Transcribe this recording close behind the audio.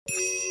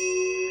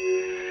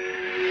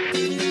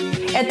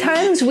At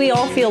times, we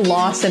all feel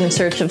lost and in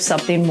search of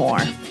something more.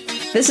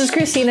 This is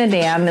Christina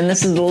Dam, and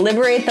this is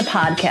Liberate the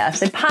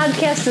Podcast, a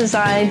podcast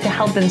designed to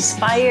help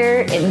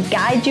inspire and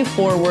guide you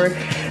forward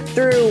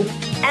through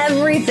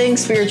everything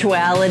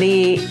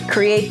spirituality,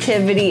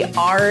 creativity,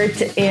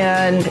 art,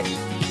 and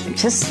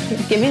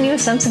just giving you a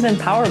sense of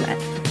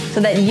empowerment so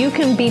that you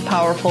can be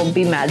powerful,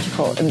 be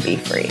magical, and be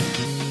free.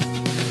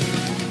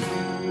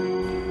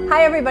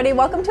 Hi, everybody.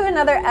 Welcome to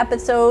another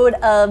episode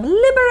of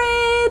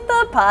Liberate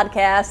the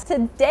Podcast.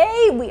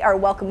 Today, we are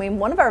welcoming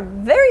one of our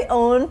very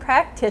own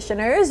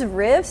practitioners,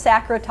 Riv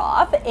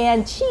Sakratov,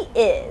 and she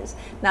is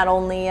not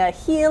only a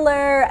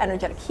healer,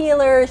 energetic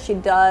healer, she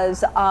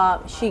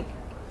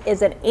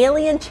is an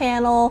alien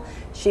channel.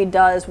 She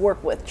does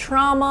work with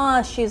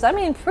trauma. She's,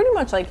 pretty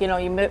much like,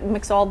 you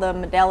mix all the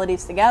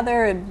modalities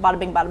together and bada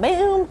bing, bada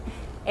boom.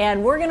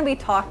 And we're going to be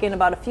talking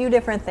about a few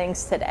different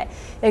things today,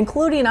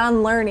 including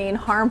unlearning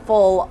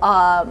harmful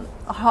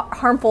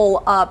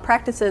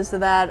practices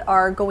that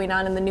are going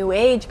on in the New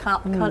Age,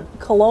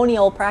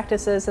 colonial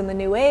practices in the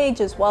New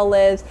Age, as well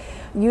as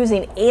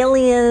using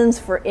aliens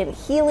in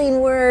healing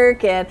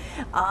work, and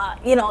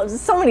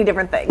so many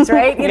different things,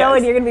 right? Yes.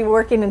 And you're going to be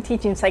working and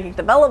teaching psychic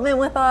development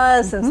with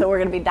us, and so we're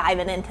going to be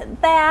diving into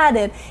that,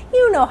 and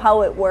you know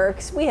how it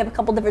works. We have a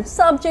couple different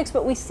subjects,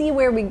 but we see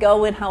where we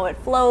go and how it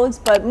flows.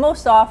 But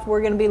most often,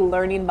 we're going to be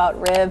learning about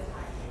Riv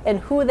and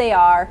who they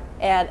are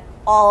and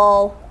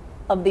all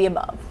of the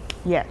above.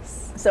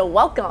 Yes. So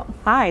welcome.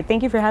 Hi,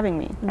 thank you for having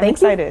me. I'm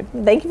excited.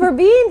 Thank you for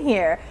being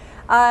here.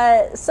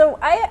 So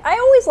I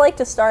always like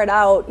to start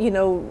out,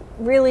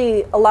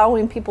 really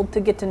allowing people to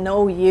get to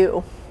know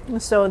you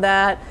so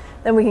that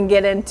then we can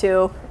get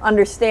into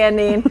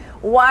understanding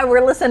why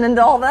we're listening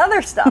to all the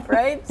other stuff,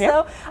 right?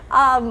 Yep.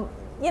 So,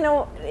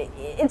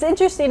 it's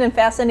interesting and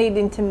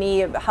fascinating to me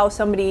how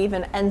somebody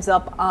even ends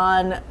up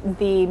on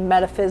the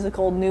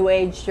metaphysical New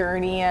Age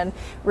journey and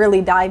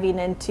really diving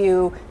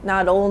into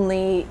not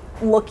only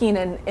looking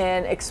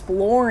and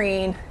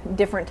exploring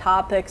different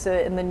topics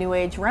in the New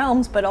Age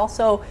realms, but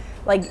also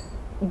like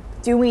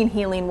doing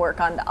healing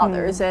work on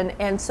others.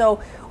 And so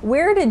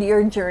where did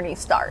your journey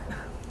start?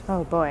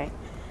 Oh boy.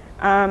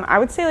 I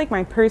would say like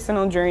my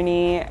personal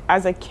journey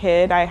as a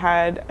kid, I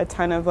had a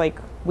ton of like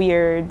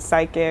weird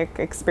psychic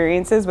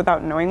experiences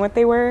without knowing what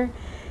they were.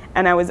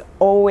 And I was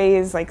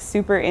always like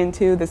super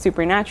into the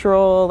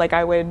supernatural. Like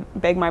I would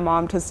beg my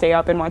mom to stay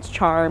up and watch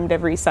Charmed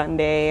every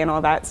Sunday and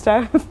all that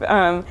stuff.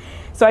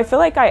 So I feel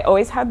like I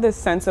always had this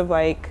sense of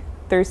like,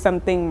 there's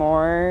something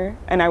more,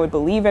 and I would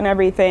believe in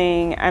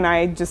everything. And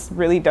I just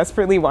really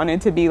desperately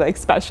wanted to be like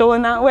special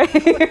in that way.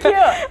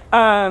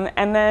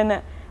 And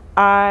then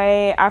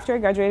after I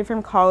graduated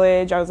from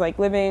college, I was like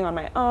living on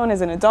my own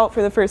as an adult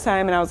for the first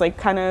time, and I was like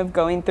kind of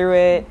going through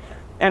it,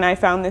 and I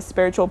found this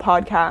spiritual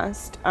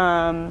podcast,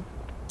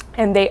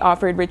 and they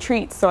offered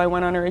retreats. So I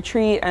went on a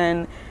retreat,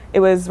 and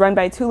it was run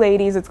by two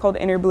ladies. It's called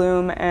Inner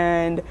Bloom,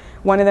 and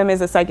one of them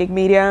is a psychic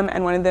medium,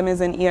 and one of them is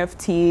an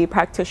EFT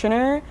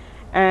practitioner.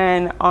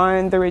 And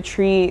on the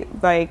retreat,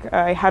 like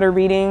I had a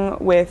reading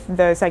with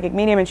the psychic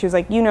medium, and she was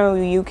like,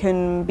 you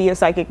can be a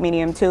psychic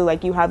medium too.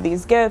 Like you have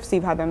these gifts,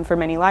 you've had them for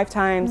many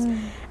lifetimes.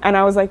 And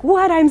I was like,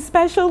 what? I'm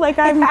special. Like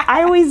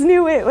I always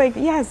knew it. Like,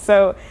 yes.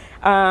 So,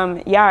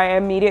 I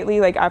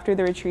immediately, like after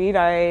the retreat,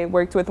 I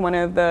worked with one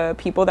of the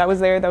people that was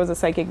there that was a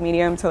psychic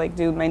medium to like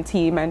do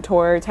mentee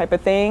mentor type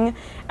of thing.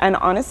 And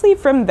honestly,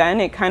 from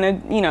then it kind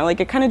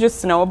of,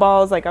 just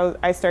snowballs. Like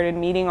I started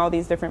meeting all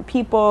these different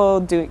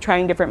people,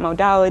 trying different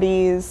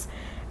modalities.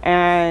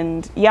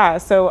 And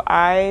so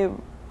I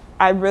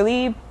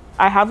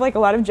have like a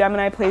lot of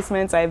Gemini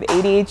placements. I have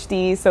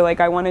ADHD. So like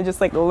I want to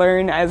just like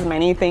learn as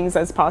many things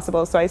as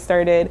possible. So I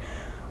started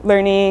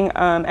learning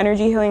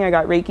energy healing. I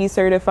got Reiki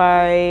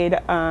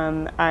certified.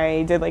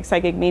 I did like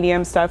psychic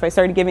medium stuff. I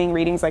started giving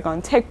readings like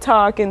on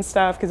TikTok and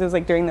stuff because it was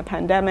like during the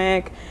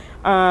pandemic.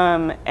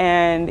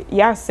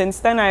 Since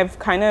then I've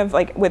kind of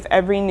like with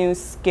every new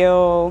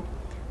skill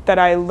that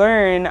I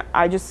learn,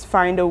 I just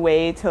find a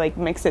way to like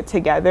mix it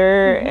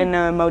together in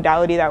a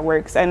modality that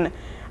works. And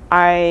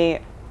I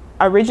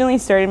originally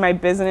started my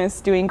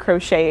business doing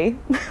crochet,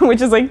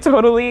 which is like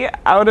totally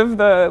out of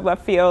the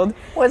left field.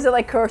 Was it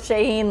like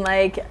crocheting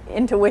like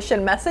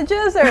intuition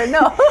messages or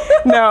no?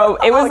 No,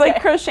 it was like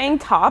crocheting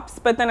tops,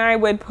 but then I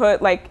would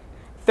put like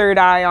third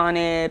eye on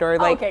it or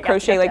like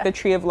crochet like the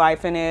tree of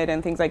life in it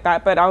and things like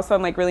that. But also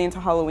I'm like really into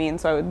Halloween,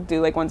 so I would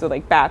do like ones with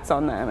like bats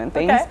on them and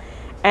things.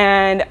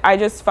 And I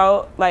just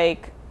felt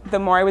like the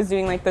more I was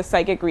doing like the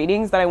psychic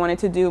readings that I wanted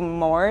to do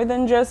more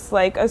than just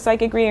like a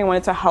psychic reading. I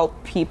wanted to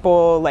help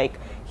people like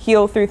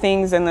heal through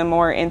things in the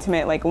more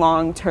intimate, like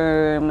long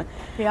term.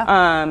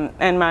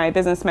 And my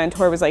business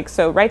mentor was like,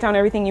 so write down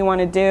everything you want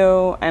to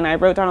do. And I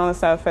wrote down all the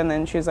stuff. And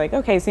then she was like,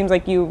 okay, seems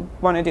like you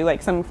want to do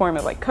like some form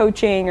of like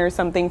coaching or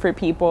something for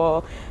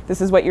people. This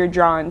is what you're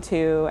drawn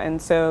to.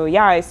 And so,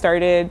 I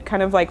started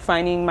kind of like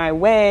finding my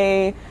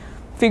way,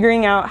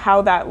 figuring out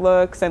how that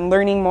looks and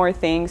learning more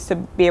things to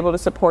be able to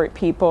support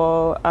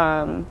people.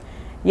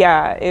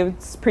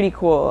 It's pretty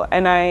cool.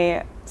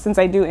 And since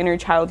I do inner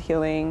child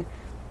healing,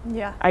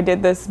 Yeah. I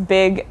did this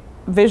big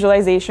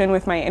visualization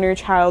with my inner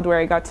child where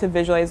I got to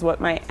visualize what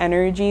my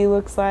energy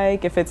looks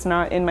like if it's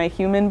not in my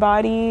human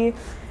body.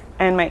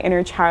 And my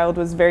inner child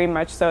was very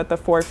much so at the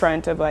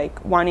forefront of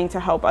like wanting to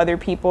help other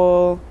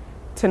people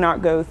to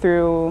not go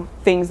through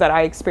things that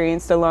I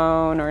experienced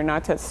alone, or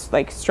not to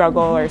like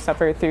struggle or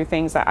suffer through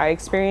things that I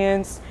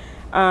experienced.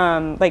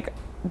 Like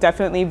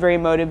definitely very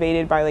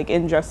motivated by like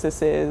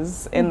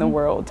injustices in the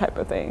world type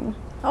of thing.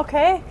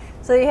 Okay.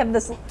 So you have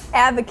this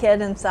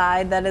advocate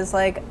inside that is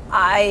like,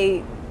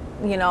 I,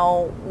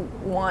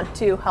 want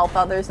to help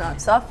others not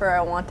suffer.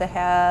 I want to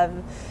have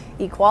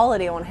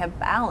equality. I want to have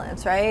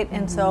balance, right?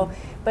 And so,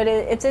 but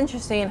it's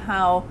interesting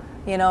how,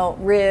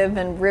 Riv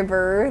and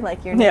River,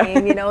 like your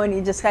name, and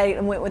you just kind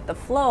of went with the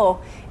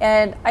flow.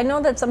 And I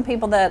know that some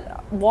people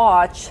that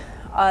watch,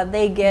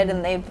 they get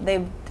and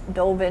they've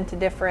dove into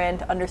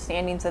different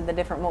understandings of the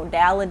different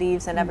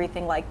modalities and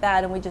everything like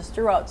that, and we just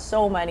threw out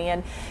so many.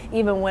 And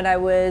even when I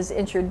was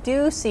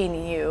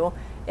introducing you,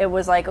 it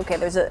was like, okay,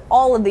 there's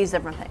all of these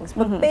different things,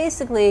 but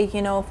basically,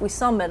 if we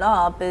sum it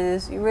up,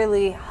 is you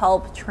really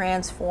help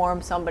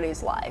transform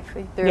somebody's life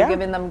through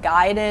giving them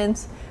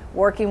guidance,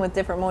 working with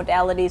different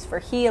modalities for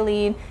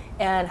healing,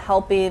 and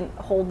helping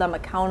hold them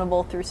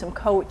accountable through some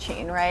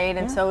coaching, right?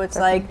 And so it's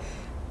like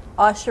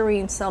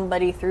ushering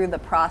somebody through the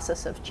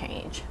process of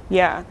change.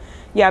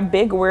 Yeah,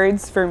 big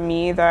words for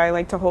me that I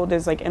like to hold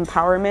is like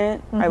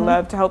empowerment. I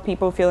love to help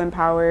people feel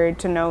empowered,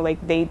 to know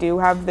like they do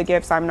have the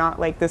gifts. I'm not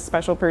like this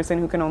special person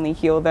who can only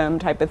heal them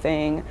type of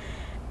thing.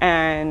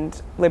 And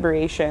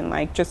liberation,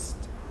 like just,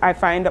 I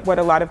find what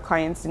a lot of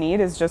clients need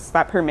is just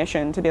that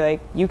permission to be like,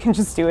 you can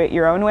just do it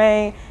your own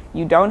way.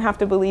 You don't have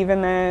to believe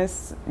in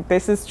this.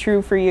 This is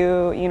true for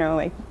you,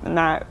 like, and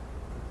that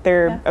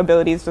their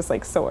abilities just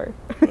like soar.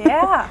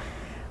 Yeah.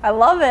 I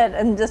love it.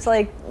 And just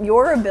like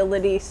your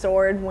ability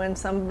soared when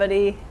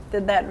somebody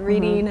did that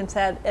reading and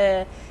sat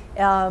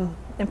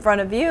in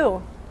front of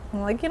you.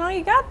 I'm like,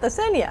 you got this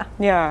in you.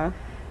 Yeah.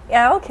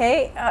 Yeah,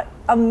 okay.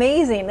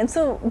 Amazing. And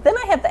so then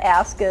I have to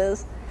ask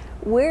is,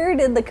 where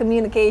did the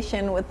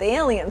communication with the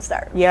alien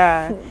start?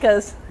 Yeah.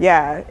 Because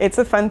it's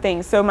a fun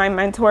thing. So my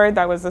mentor,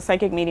 that was a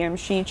psychic medium,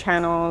 she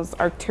channels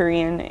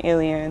Arcturian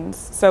aliens.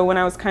 So when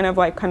I was kind of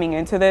like coming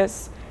into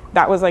this,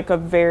 that was like a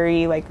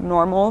very like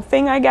normal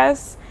thing, I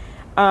guess.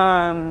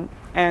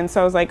 And so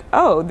I was like,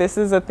 oh, this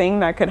is a thing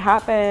that could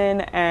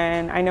happen.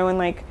 And I know in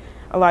like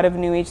a lot of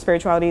New Age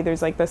spirituality,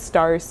 there's like the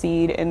star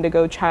seed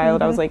indigo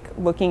child. I was like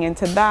looking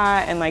into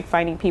that and like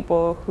finding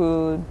people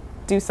who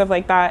do stuff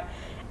like that.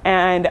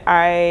 And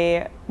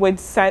I would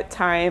set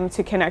time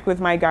to connect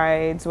with my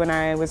guides when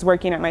I was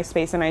working at my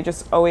space. And I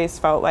just always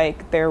felt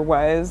like there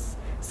was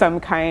some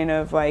kind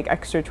of like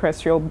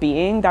extraterrestrial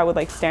being that would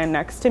like stand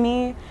next to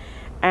me.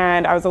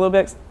 And I was a little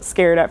bit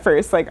scared at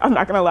first, like, I'm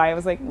not gonna lie. I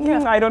was like,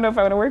 I don't know if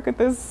I wanna work with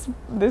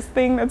this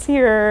thing that's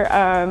here.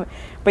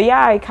 But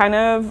yeah,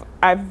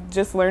 I've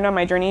just learned on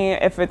my journey,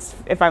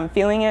 if I'm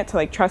feeling it, to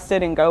like trust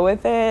it and go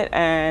with it.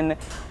 And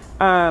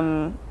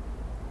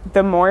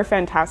the more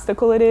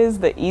fantastical it is,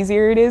 the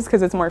easier it is,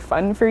 because it's more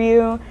fun for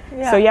you.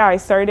 So yeah, I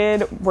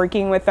started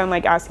working with them,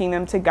 like asking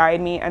them to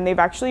guide me, and they've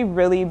actually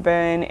really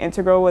been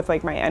integral with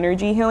like my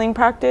energy healing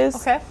practice.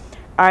 Okay.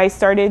 I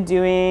started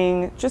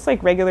doing just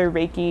like regular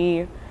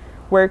Reiki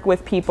work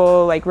with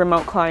people, like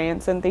remote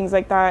clients and things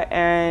like that.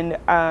 And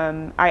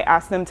I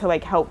asked them to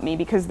like help me,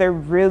 because they're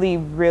really,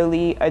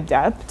 really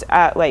adept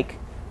at like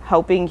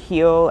helping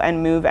heal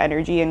and move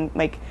energy. And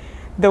like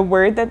the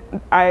word that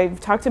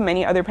I've talked to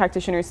many other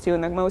practitioners too,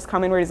 and the most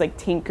common word is like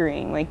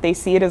tinkering. Like they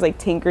see it as like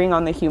tinkering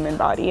on the human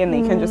body, and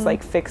they can just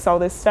like fix all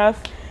this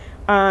stuff.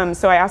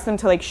 So I asked them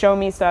to like show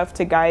me stuff,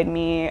 to guide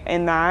me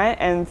in that.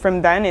 And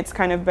from then it's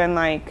kind of been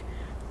like,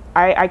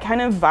 I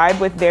kind of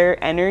vibe with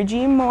their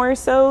energy more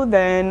so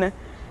than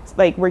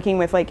like working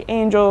with like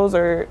angels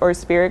or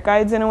spirit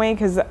guides in a way,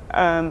 because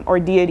or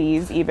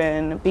deities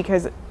even,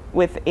 because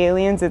with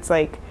aliens it's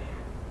like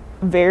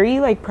very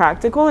like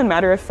practical and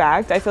matter of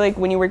fact. I feel like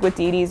when you work with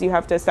deities, you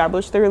have to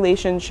establish the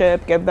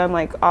relationship, give them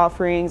like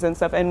offerings and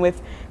stuff. And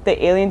with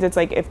the aliens, it's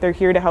like if they're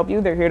here to help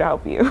you, they're here to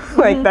help you.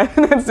 Like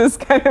that's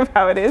just kind of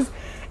how it is.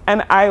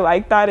 And I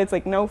like that. It's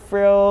like no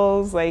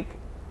frills, like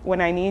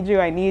when I need you,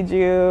 I need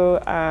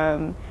you.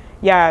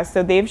 Yeah,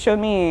 so they've showed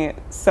me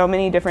so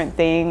many different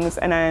things,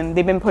 and then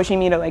they've been pushing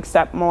me to like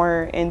step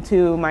more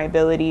into my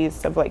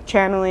abilities of like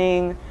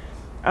channeling,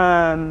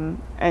 and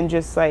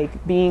just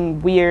like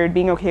being weird,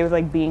 being okay with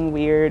like being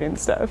weird and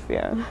stuff.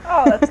 Yeah.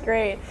 Oh, that's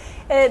great.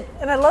 And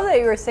I love that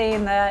you were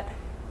saying that,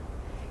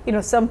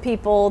 some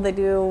people, they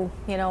do,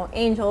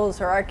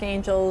 angels or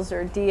archangels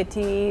or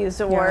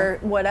deities or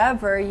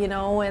whatever,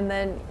 and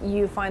then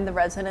you find the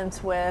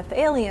resonance with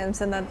aliens,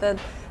 and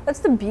that's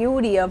the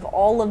beauty of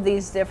all of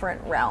these different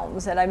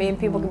realms. And I mean,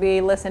 people could be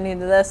listening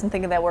to this and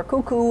thinking that we're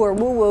cuckoo or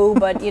woo-woo,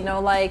 but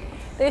like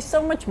there's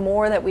so much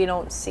more that we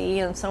don't see,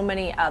 and so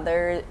many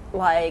other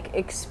like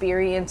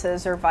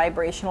experiences or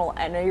vibrational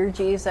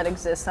energies that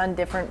exist on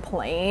different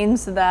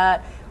planes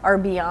that are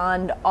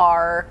beyond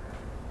our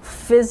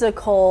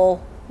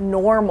physical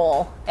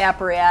normal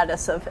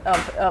apparatus of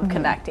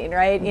connecting,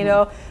 right? You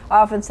know, I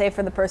often say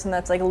for the person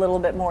that's like a little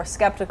bit more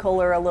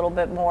skeptical or a little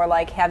bit more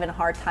like having a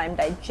hard time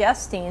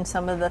digesting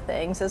some of the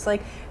things, it's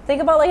like,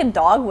 think about like a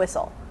dog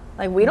whistle.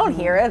 Like, we don't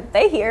hear it,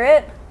 they hear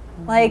it.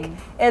 Like,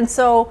 and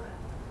so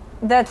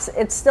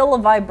it's still a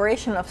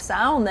vibration of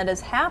sound that is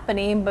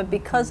happening, but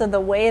because of the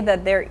way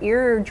that their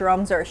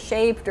eardrums are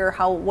shaped or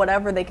how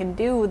whatever they can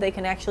do, they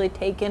can actually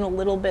take in a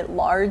little bit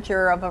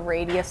larger of a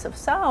radius of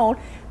sound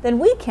than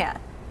we can.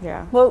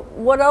 Yeah. But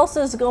what else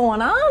is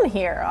going on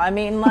here? I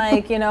mean,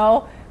 like, you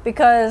know,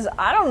 because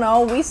I don't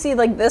know, we see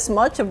like this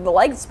much of the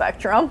light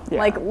spectrum,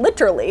 like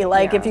literally,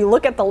 like if you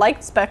look at the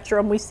light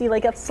spectrum, we see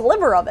like a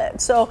sliver of it.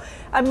 So,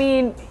 I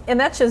mean, and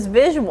that's just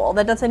visual,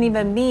 that doesn't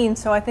even mean,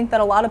 so I think that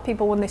a lot of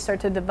people, when they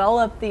start to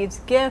develop these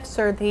gifts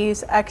or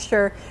these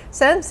extra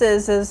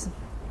senses, is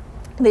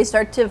they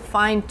start to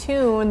fine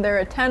tune their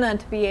antenna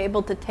to be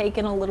able to take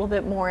in a little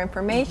bit more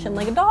information,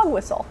 like a dog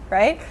whistle,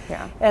 right?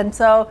 Yeah. And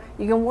so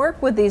you can work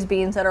with these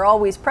beings that are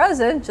always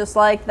present, just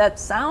like that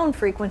sound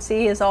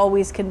frequency is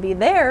always can be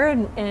there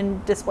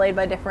and displayed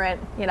by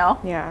different, you know?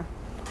 Yeah.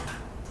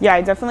 Yeah,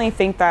 I definitely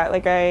think that,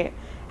 like,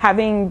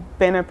 having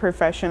been a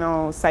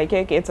professional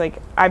psychic, it's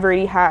like I've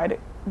already had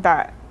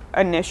that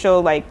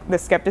initial, like, the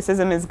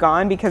skepticism is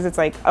gone, because it's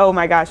like, oh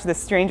my gosh, this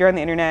stranger on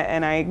the internet,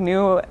 and I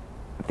knew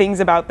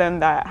things about them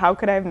that, how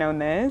could I have known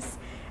this?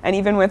 And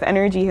even with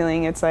energy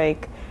healing, it's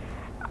like,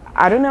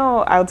 I don't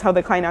know, I'll tell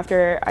the client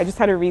after, I just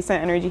had a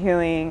recent energy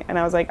healing, and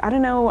I was like, I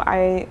don't know,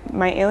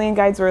 my alien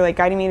guides were like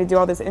guiding me to do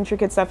all this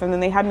intricate stuff, and then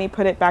they had me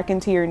put it back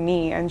into your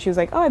knee, and she was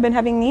like, oh, I've been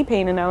having knee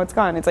pain and now it's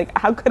gone. It's like,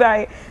 how could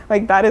I,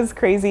 like, that is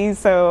crazy.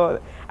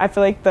 So I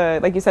feel like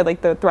like you said,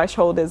 like the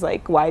threshold is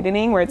like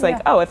widening, where it's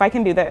like, oh, if I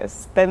can do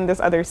this, then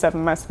this other stuff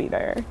must be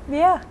there.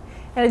 Yeah.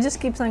 And it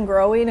just keeps on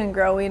growing and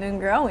growing and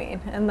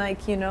growing. And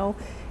like, you know,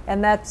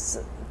 and that's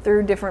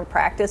through different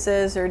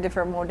practices or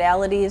different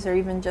modalities, or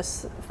even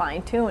just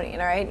fine tuning,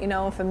 right? You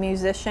know, if a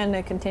musician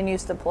that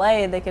continues to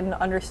play, they can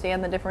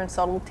understand the different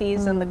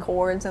subtleties and the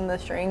chords and the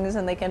strings,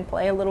 and they can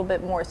play a little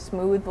bit more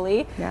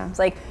smoothly. Yeah. It's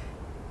like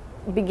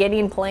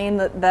beginning playing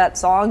that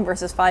song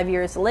versus 5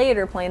 years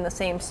later playing the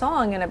same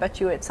song, and I bet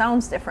you it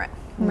sounds different,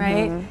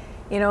 right?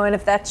 You know, and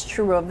if that's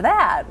true of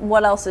that,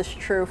 what else is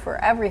true for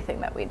everything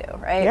that we do,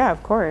 right? Yeah,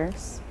 of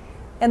course.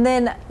 And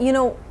then, you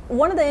know,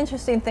 one of the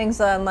interesting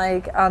things on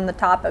the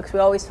topics we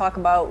always talk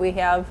about, we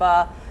have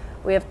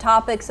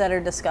topics that are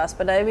discussed,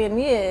 but I mean,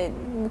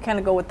 we kind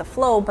of go with the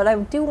flow, but I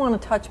do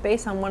want to touch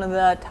base on one of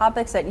the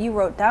topics that you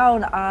wrote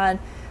down on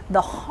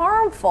the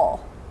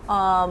harmful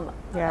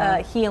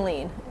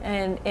healing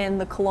and in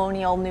the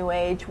colonial new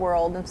age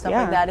world and stuff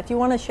like that. If you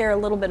want to share a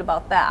little bit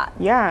about that.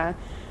 Yeah.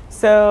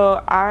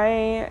 So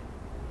I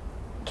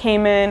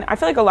came in, I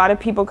feel like a lot of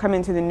people come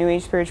into the new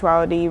age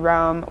spirituality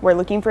realm, we're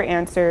looking for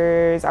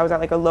answers. I was at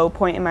like a low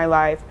point in my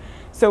life,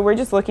 so we're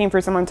just looking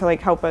for someone to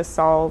like help us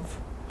solve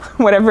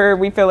whatever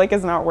we feel like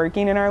is not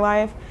working in our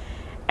life.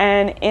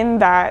 And in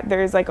that,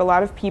 there's like a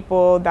lot of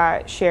people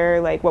that share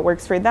like what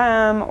works for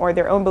them or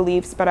their own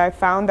beliefs, but I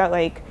found that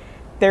like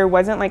there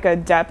wasn't like a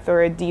depth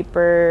or a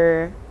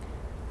deeper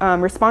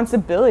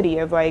responsibility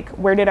of like,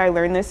 where did I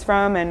learn this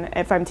from? And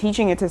if I'm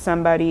teaching it to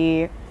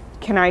somebody,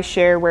 can I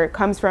share where it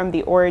comes from,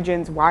 the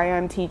origins, why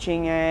I'm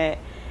teaching it?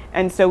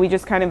 And so we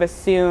just kind of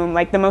assume,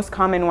 like the most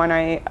common one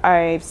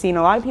I've seen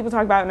a lot of people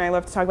talk about, and I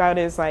love to talk about,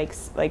 is like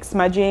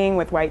smudging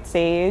with white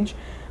sage.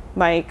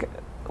 Like,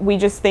 we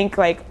just think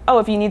like, oh,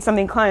 if you need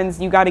something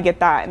cleansed, you got to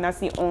get that, and that's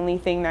the only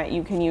thing that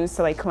you can use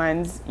to like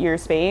cleanse your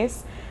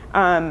space.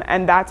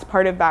 And that's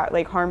part of that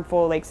like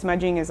harmful, like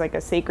smudging is like a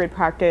sacred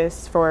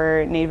practice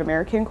for Native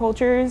American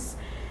cultures.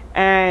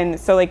 And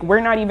so like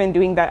we're not even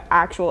doing the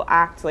actual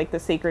act, like the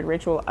sacred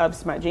ritual of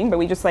smudging, but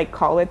we just like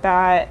call it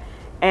that.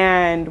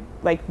 And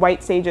like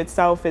white sage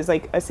itself is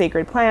like a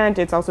sacred plant.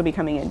 It's also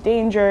becoming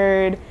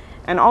endangered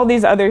and all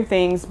these other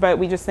things, but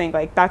we just think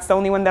like that's the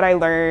only one that I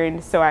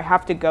learned, so I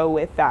have to go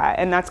with that.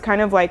 And that's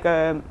kind of like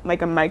a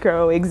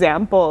micro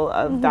example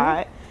of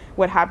that,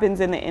 what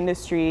happens in the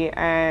industry.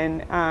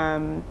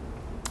 And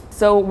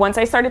so once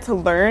I started to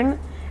learn,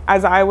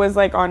 as I was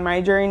like on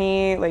my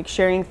journey, like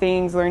sharing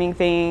things, learning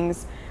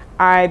things,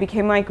 I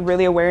became like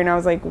really aware, and I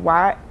was like,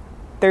 what?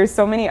 There's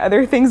so many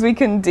other things we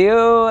can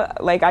do.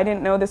 Like, I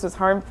didn't know this was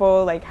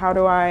harmful. Like, how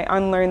do I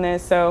unlearn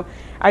this? So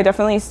I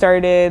definitely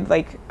started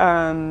like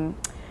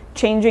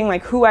changing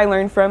like who I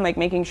learned from, like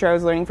making sure I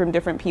was learning from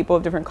different people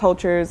of different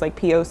cultures, like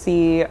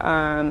POC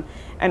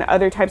and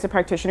other types of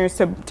practitioners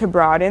to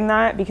broaden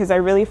that, because I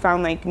really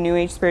found like New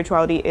Age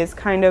spirituality is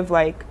kind of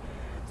like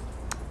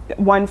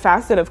one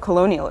facet of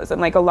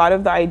colonialism. Like a lot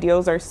of the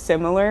ideals are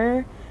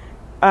similar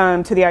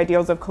to the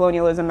ideals of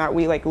colonialism that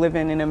we like live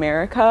in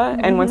America.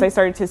 And once I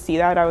started to see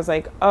that, I was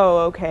like, oh,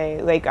 okay,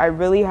 like I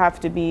really have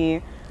to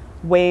be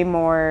way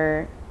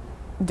more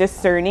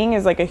discerning.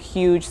 Is like a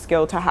huge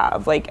skill to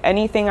have. Like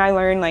anything I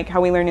learn, like how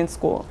we learn in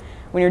school,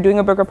 when you're doing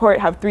a book report,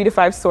 have 3 to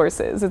 5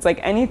 sources. It's like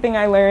anything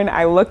I learn,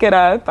 I look it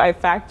up, I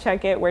fact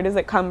check it, where does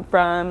it come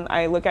from,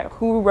 I look at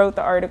who wrote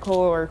the article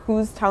or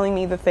who's telling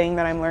me the thing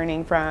that I'm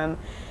learning from.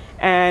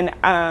 And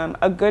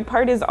a good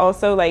part is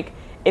also like,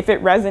 if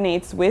it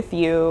resonates with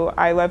you,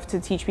 I love to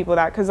teach people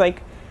that, because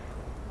like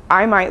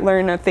I might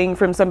learn a thing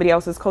from somebody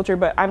else's culture,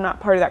 but I'm not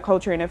part of that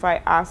culture. And if I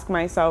ask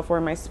myself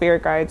or my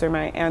spirit guides or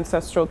my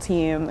ancestral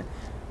team,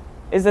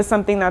 is this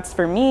something that's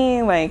for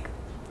me? Like,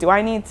 do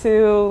I need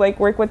to like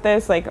work with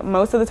this? Like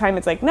most of the time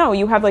it's like, no,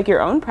 you have like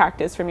your own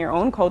practice from your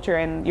own culture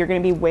and you're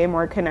going to be way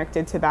more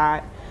connected to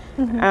that.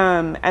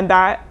 And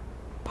that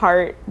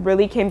part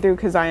really came through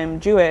because I am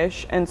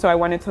Jewish. And so I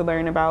wanted to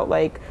learn about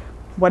like,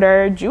 what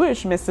are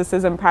Jewish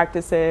mysticism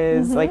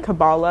practices? Like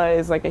Kabbalah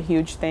is like a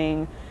huge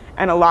thing.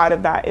 And a lot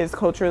of that is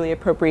culturally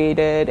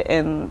appropriated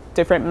in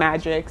different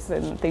magics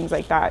and things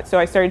like that. So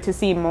I started to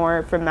see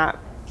more from that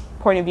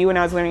point of view when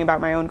I was learning about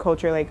my own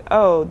culture, like,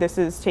 oh, this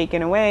is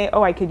taken away.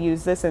 Oh, I could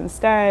use this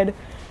instead.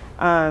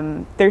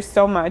 There's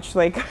so much,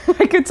 like,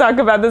 I could talk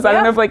about this. I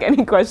don't know if like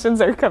any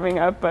questions are coming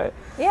up, but.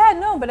 Yeah,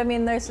 no, but I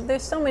mean,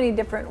 there's so many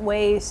different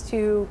ways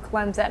to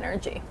cleanse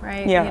energy,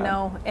 right? Yeah. You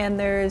know, and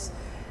there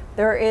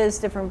is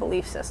different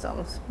belief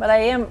systems, but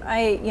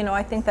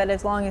I think that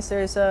as long as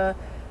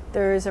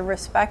there's a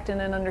respect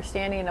and an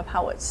understanding of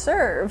how it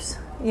serves,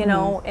 you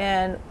know,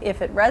 and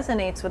if it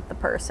resonates with the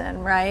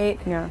person, right?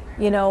 Yeah.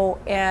 You know,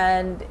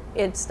 and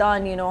it's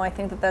done, you know, I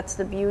think that that's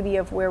the beauty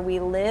of where we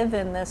live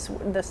in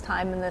this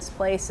time and this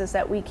place, is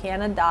that we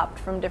can adopt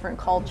from different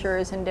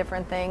cultures and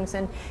different things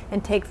and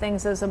take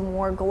things as a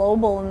more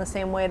global, in the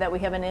same way that we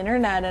have an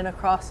internet and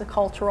across the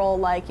cultural,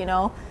 like, you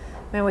know,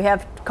 I mean, we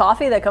have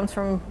coffee that comes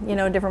from, you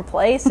know, a different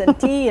place, and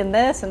tea and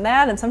this and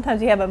that, and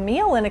sometimes you have a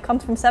meal and it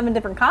comes from 7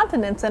 different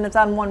continents and it's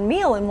on one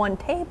meal and one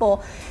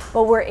table,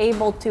 but we're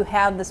able to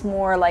have this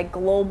more like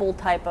global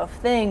type of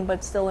thing,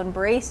 but still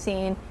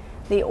embracing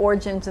the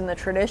origins and the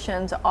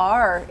traditions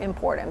are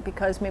important,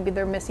 because maybe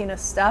they're missing a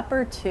step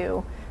or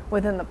two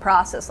within the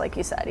process, like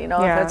you said, you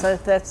know,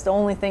 if that's the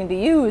only thing to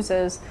use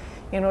is,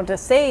 you know, to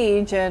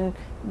sage, and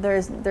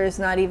there's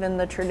not even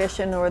the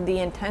tradition or the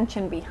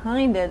intention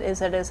behind it.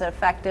 Is it as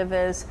effective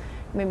as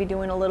maybe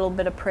doing a little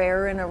bit of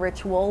prayer and a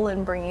ritual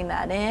and bringing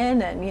that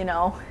in, and, you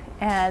know,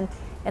 and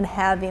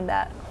having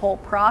that whole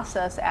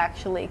process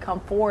actually come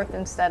forth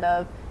instead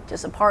of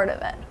just a part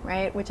of it,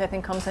 right? Which I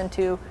think comes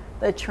into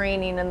the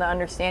training and the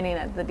understanding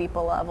at the deeper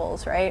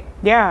levels, right?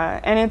 Yeah,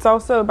 and it's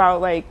also about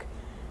like,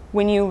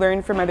 when you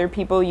learn from other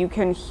people, you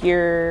can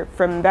hear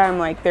from them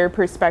like their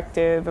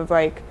perspective of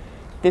like,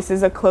 this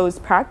is a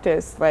closed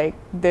practice. Like,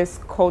 this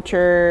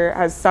culture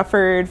has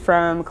suffered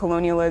from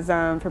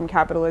colonialism, from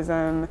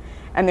capitalism,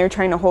 and they're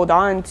trying to hold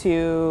on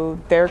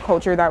to their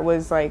culture that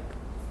was like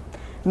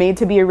made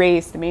to be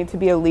erased, made to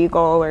be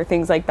illegal, or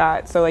things like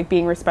that. So like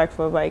being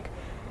respectful of like,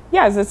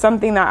 yeah, is this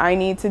something that I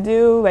need to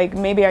do? Like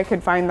maybe I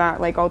could find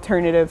that like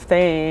alternative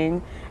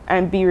thing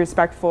and be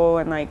respectful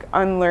and like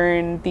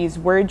unlearn these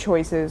word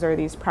choices or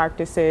these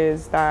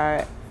practices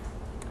that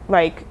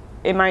like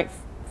it might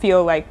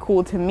feel like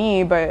cool to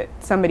me, but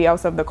somebody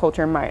else of the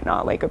culture might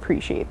not like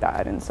appreciate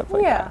that and stuff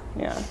like that.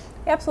 Yeah,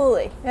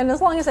 absolutely. And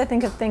as long as I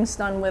think of things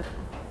done with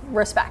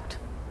respect,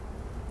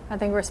 I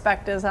think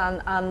respect is on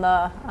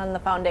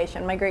the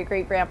foundation. My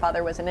great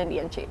grandfather was an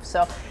Indian chief,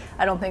 so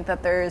I don't think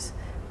that there's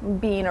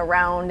being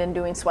around and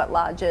doing sweat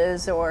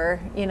lodges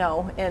or, you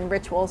know, and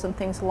rituals and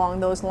things along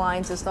those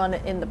lines is done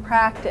in the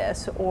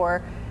practice,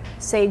 or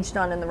sage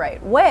done in the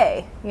right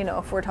way, you know,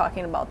 if we're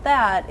talking about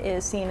that,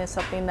 is seen as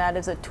something that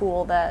is a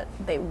tool that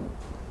they,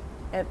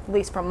 at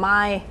least from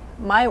my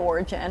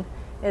origin,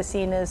 is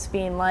seen as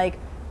being like,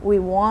 we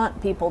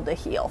want people to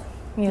heal,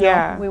 you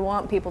know, we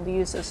want people to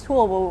use this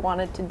tool, but we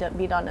want it to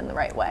be done in the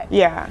right way.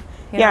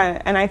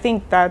 And I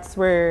think that's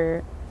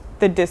where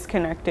the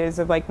disconnect is,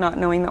 of like not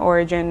knowing the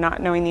origin,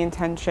 not knowing the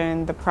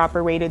intention, the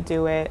proper way to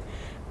do it.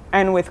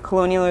 And with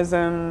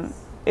colonialism,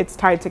 it's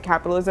tied to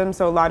capitalism,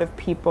 so a lot of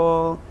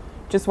people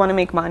just want to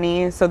make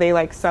money, so they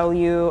like sell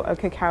you a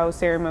cacao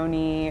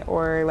ceremony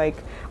or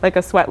like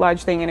a sweat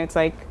lodge thing, and it's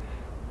like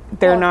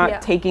they're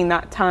not taking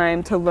that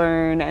time to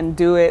learn and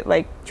do it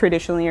like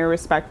traditionally or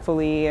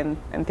respectfully and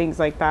things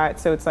like that.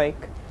 So it's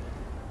like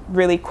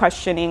really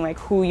questioning like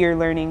who you're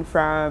learning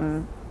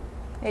from.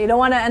 You don't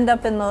want to end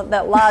up in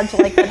that lodge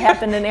like that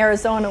happened in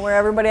Arizona where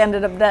everybody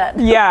ended up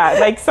dead. Yeah,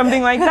 like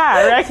something like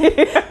that,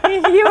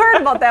 right? You heard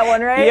about that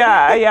one, right?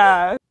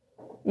 Yeah.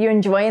 You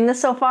enjoying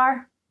this so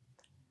far?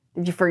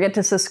 Did you forget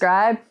to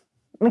subscribe?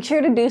 Make sure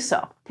to do so.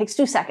 It takes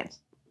 2 seconds.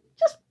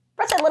 Just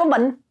press that little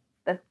button,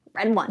 the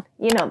red one.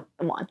 You know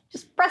the one.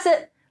 Just press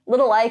it,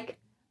 little like.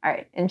 All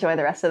right, enjoy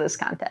the rest of this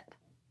content.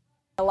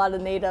 A lot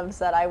of natives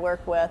that I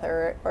work with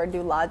or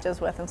do lodges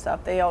with and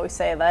stuff, they always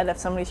say that if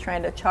somebody's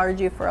trying to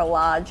charge you for a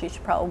lodge, you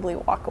should probably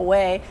walk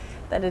away,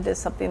 that it is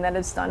something that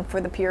is done for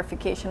the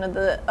purification of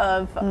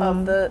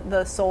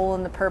the soul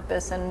and the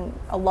purpose, and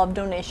a love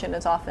donation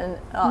is often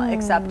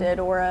accepted,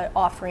 or an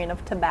offering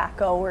of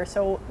tobacco or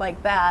so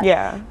like that.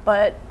 Yeah.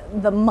 But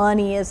the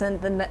money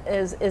isn't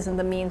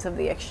the means of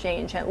the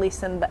exchange, at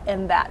least in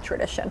that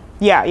tradition.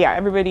 Yeah.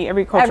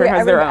 Every culture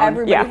has their own.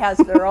 Everybody has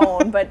their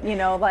own, but you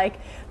know, like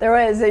there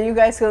was, you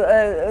guys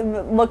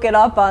could look it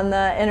up on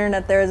the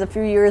internet. There was a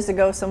few years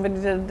ago, somebody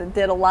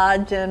did a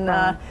lodge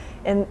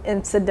in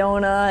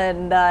Sedona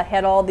and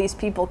had all these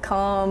people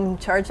come,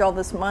 charged all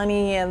this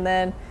money, and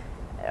then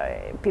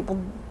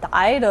people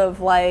died of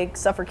like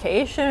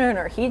suffocation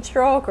or heat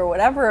stroke or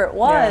whatever it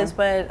was.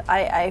 But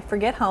I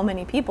forget how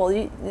many people.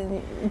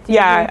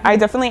 I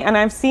definitely, and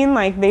I've seen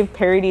like they've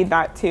parodied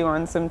that too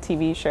on some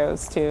TV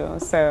shows too.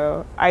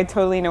 So I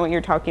totally know what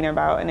you're talking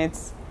about,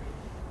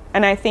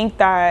 and I think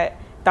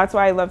that's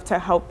why I love to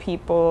help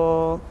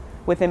people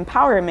with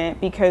empowerment,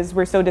 because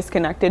we're so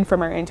disconnected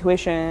from our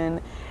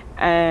intuition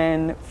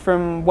and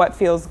from what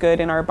feels good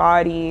in our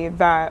body,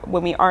 that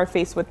when we are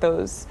faced with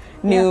those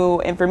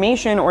new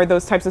information or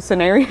those types of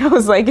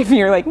scenarios, like if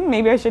you're like,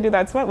 maybe I should do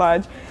that sweat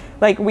lodge,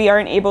 like we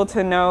aren't able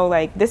to know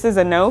like this is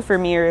a no for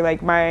me, or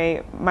like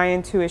my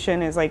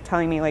intuition is like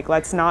telling me like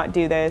let's not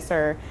do this,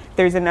 or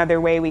there's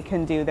another way we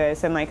can do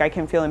this, and like I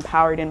can feel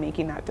empowered in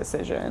making that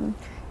decision.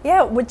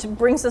 Yeah, which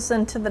brings us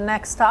into the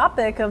next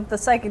topic of the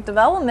psychic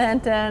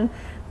development and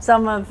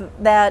some of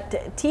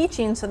that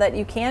teaching, so that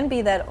you can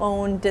be that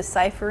own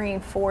deciphering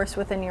force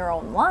within your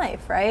own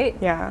life, right?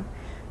 Yeah.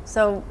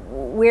 So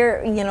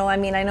we're, I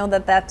mean, I know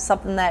that that's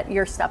something that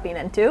you're stepping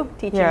into,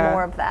 teaching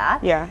more of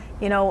that. Yeah.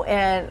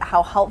 And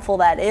how helpful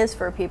that is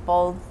for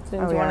people. Do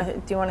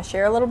you want to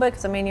share a little bit?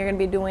 Because I mean, you're going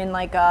to be doing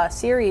like a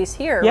series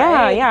here,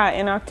 right? Yeah,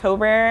 in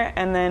October,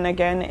 and then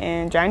again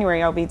in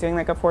January, I'll be doing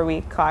like a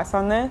 4-week class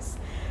on this.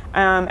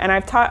 And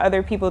I've taught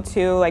other people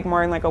too, like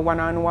more in like a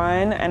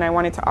one-on-one, and I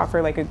wanted to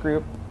offer like a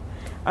group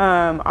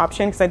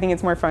option, because I think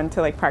it's more fun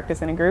to like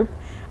practice in a group.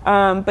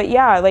 But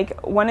yeah,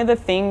 like one of the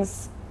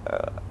things,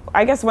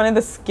 I guess one of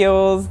the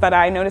skills that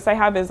I notice I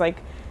have is like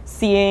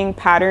seeing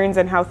patterns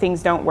and how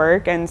things don't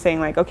work, and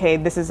saying like, okay,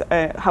 this is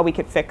how we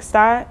could fix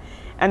that.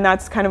 And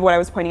that's kind of what I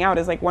was pointing out,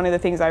 is like one of the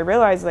things I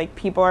realized, like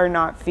people are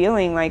not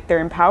feeling like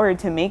they're empowered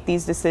to make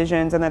these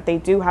decisions, and that they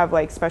do have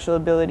like special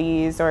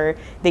abilities, or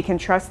they can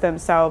trust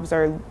themselves,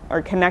 or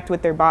connect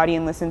with their body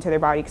and listen to their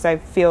body. Because I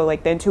feel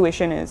like the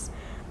intuition is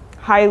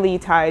highly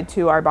tied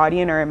to our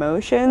body and our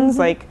emotions.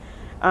 Like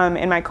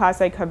in my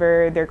class I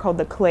cover, they're called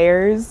the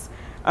clairs,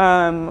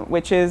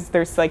 which is,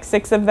 there's like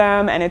 6 of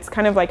them, and it's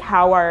kind of like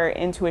how our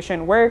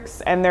intuition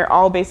works, and they're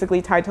all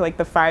basically tied to like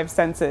the 5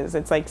 senses.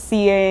 It's like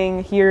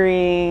seeing,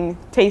 hearing,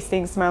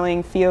 tasting,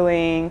 smelling,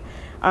 feeling,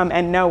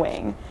 and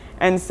knowing.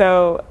 And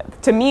so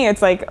to me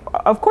it's like,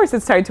 of course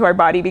it's tied to our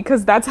body,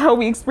 because that's how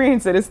we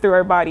experience it, is through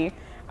our body.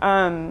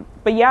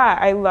 But yeah,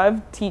 I love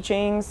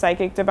teaching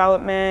psychic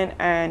development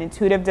and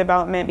intuitive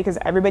development, because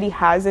everybody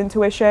has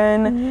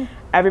intuition,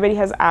 everybody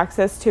has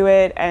access to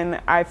it.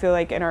 And I feel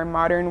like in our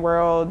modern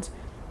world,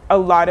 a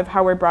lot of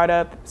how we're brought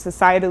up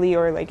societally,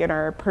 or like in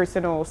our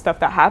personal stuff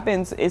that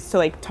happens, is to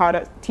like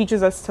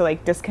teaches us to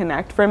like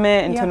disconnect from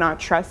it and to not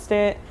trust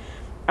it.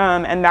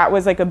 And that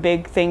was like a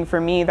big thing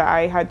for me that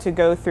I had to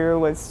go through,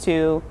 was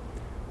to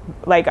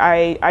like,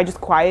 I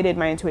just quieted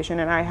my intuition,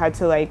 and I had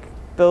to like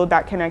build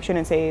that connection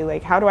and say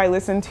like, how do I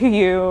listen to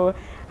you?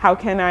 How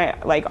can I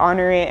like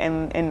honor it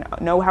and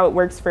know how it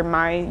works for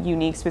my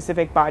unique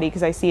specific body?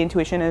 Because I see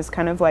intuition as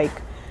kind of like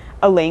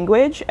a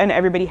language, and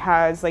everybody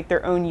has like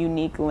their own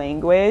unique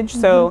language.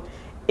 So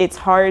it's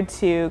hard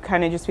to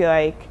kind of just be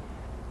like,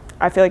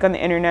 I feel like on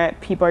the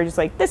internet people are just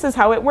like, this is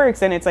how it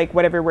works, and it's like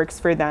whatever works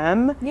for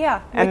them.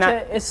 Yeah, and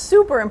which is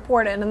super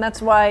important, and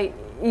that's why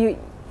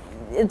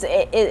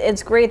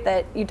it's great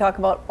that you talk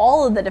about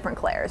all of the different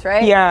clairs,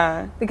 right?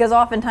 Yeah. Because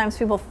oftentimes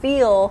people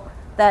feel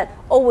that,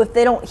 oh, if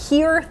they don't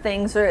hear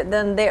things,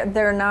 then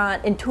they're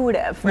not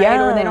intuitive, right?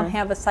 Or they don't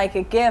have a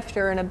psychic gift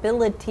or an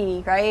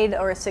ability, right?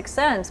 Or a sixth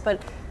sense.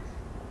 But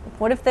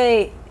what if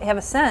they have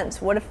a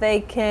sense? What if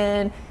they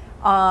can,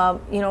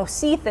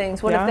 see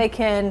things? What if they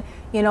can,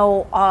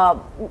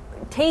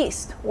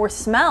 taste or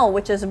smell,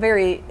 which is a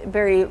very,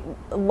 very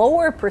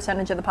lower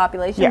percentage of the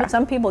population, but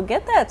some people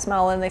get that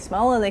smell, and they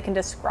smell and they can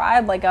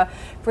describe like a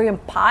freaking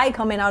pie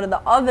coming out of the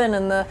oven,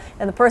 and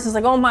the person's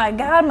like, oh my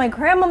God, my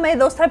grandma made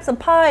those types of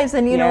pies,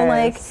 and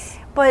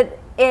but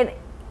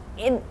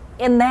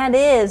that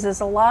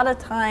is a lot of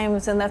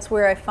times, and that's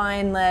where I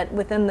find that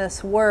within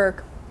this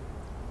work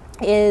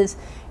is,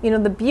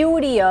 the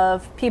beauty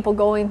of people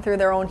going through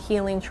their own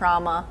healing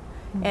trauma,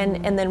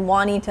 and then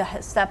wanting to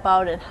step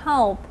out and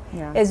help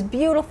is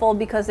beautiful,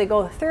 because they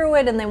go through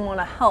it and they want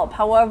to help.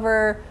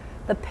 However,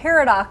 the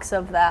paradox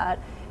of that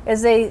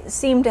is they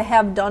seem to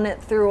have done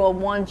it through a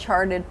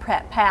one-charted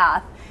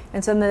path,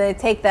 and so then they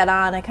take that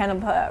on. I kind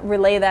of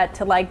relay that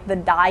to like the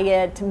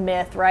diet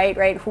myth,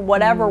 right?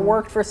 Whatever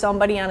worked for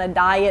somebody on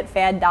a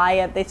fad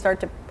diet, they start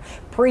to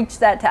preach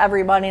that to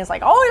everybody. It's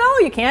like, oh,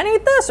 no, you can't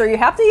eat this, or you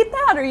have to eat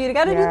that, or you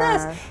got to do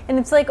this. And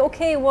it's like,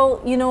 okay,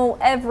 well,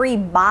 every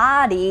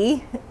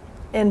body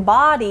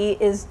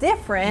is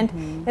different,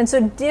 and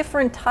so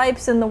different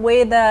types in the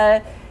way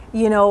that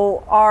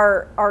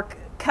our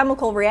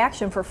chemical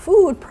reaction for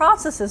food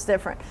process is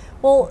different.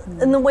 Well,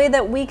 in the way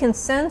that we can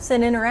sense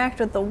and interact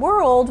with the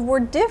world,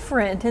 we're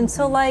different. And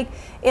so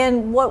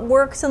and what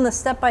works in the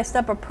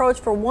step-by-step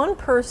approach for one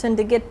person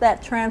to get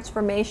that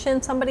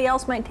transformation, somebody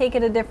else might take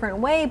it a different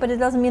way, but it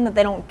doesn't mean that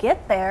they don't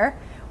get there.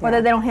 or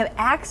that they don't have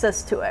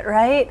access to it,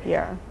 right?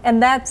 Yeah.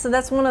 And that's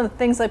one of the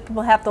things that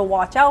people have to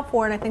watch out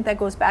for, and I think that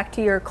goes back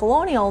to your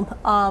colonial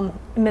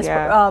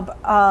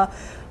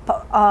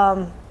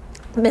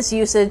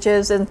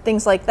misusages and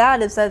things like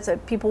that, is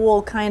that people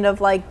will kind of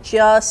like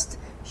just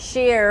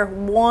share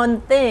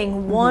one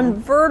thing, one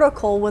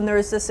vertical, when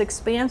there's this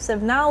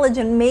expansive knowledge,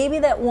 and maybe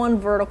that one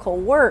vertical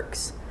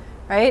works,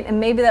 right? And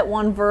maybe that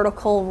one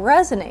vertical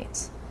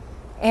resonates.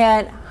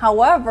 And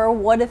however,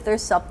 what if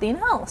there's something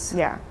else?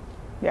 Yeah,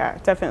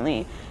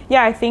 definitely.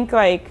 Yeah, I think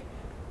like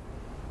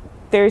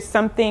there's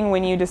something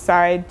when you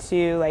decide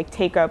to like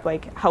take up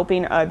like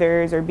helping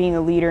others or being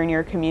a leader in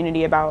your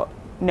community, about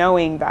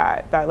knowing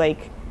that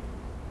like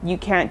you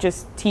can't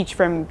just teach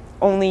from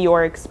only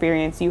your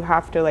experience. You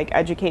have to like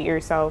educate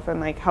yourself and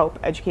like help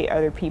educate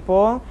other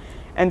people.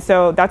 And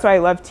so that's why I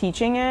love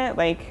teaching it.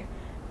 Like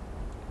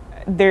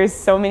there's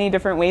so many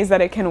different ways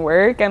that it can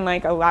work, and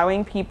like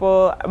allowing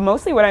people,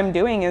 mostly what I'm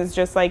doing is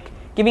just like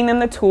giving them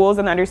the tools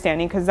and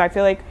understanding, because I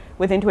feel like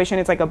with intuition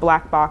it's like a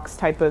black box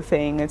type of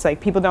thing. It's like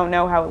people don't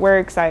know how it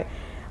works. I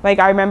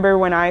remember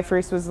when I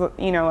first was,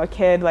 a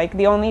kid, like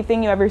the only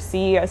thing you ever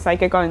see a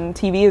psychic on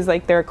TV is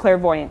like they're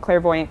clairvoyant.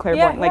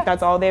 Yeah. Like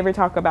that's all they ever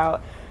talk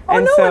about. Oh,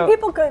 and no, so,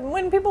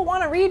 when people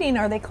want a reading,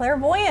 are they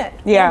clairvoyant?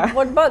 Yeah. And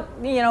what, but,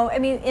 I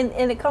mean,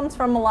 and it comes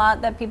from a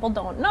lot that people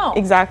don't know.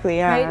 Exactly,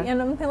 yeah. Right? And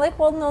I'm like,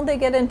 well, no, they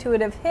get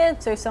intuitive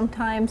hits, or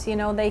sometimes,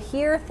 they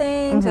hear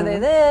things, or they're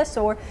this,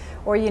 or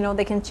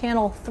they can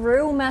channel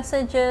through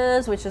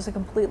messages, which is a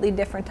completely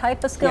different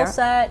type of skill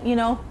set,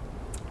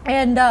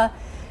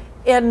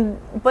 and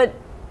but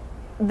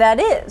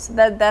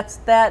that's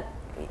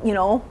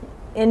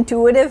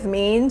intuitive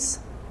means,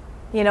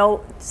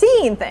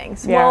 seeing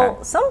things. Yeah.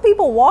 Well, some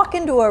people walk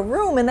into a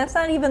room and that's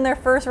not even their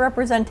first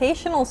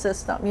representational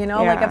system,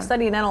 like I've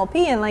studied NLP,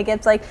 and like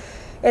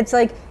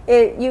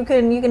you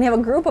can have a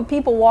group of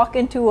people walk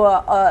into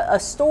a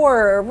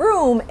store or a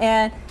room,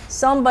 and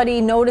somebody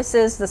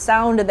notices the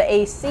sound of the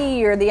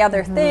AC or the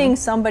other thing.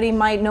 Somebody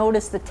might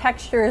notice the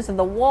textures of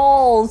the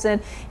walls and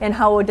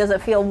how does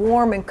it feel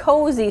warm and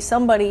cozy.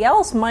 Somebody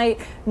else might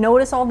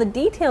notice all the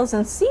details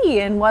and see,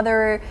 and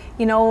whether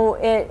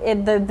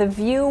the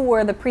view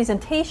or the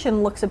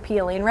presentation looks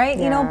appealing, right?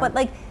 But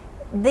like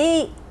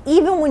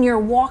even when you're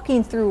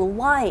walking through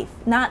life,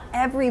 not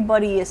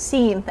everybody is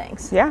seeing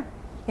things.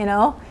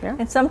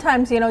 And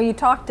sometimes, you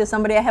talk to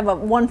somebody. I have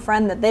one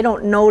friend that they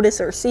don't notice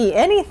or see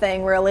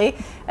anything really,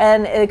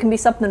 and it can be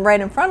something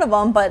right in front of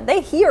them, but they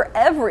hear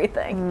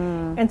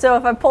everything. And so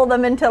if I pull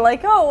them into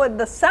like,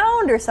 the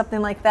sound or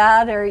something like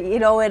that, or,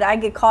 and I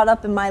get caught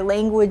up in my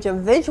language of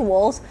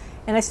visuals,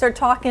 and I start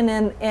talking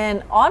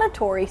in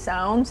auditory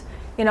sounds,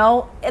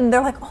 and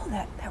they're like, oh,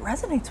 that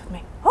resonates with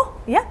me. Oh,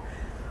 yeah.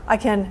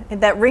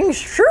 That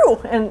rings true.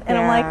 And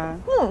I'm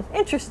like,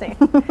 interesting.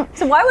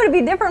 So why would it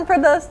be different for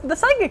the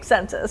psychic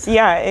senses?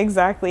 Yeah,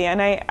 exactly.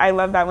 And I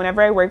love that.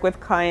 Whenever I work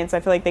with clients, I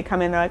feel like they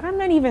come in, they're like, I'm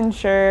not even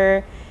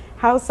sure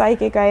how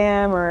psychic I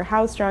am or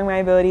how strong my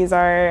abilities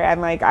are.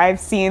 And like, I've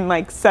seen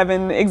like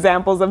 7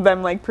 examples of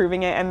them like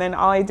proving it. And then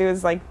all I do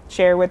is like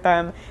share with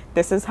them,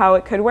 this is how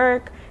it could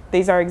work.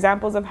 These are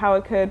examples of how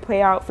it could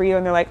play out for you.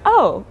 And they're like,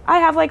 oh, I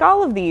have like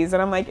all of these.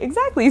 And I'm like,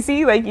 exactly.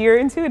 See, like you're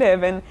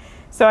intuitive. And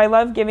so I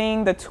love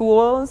giving the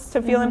tools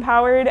to feel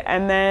empowered.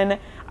 And then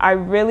I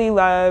really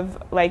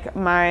love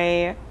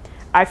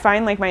I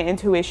find like my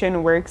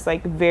intuition works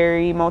like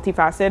very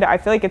multifaceted. I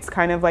feel like it's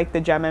kind of like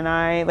the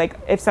Gemini. Like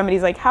if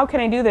somebody's like, how can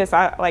I do this?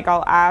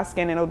 I'll ask,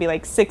 and it'll be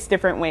like 6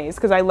 different ways,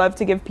 because I love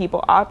to give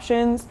people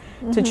options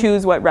to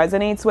choose what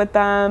resonates with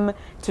them,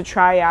 to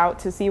try out,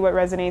 to see what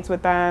resonates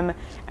with them.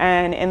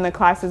 And in the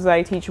classes that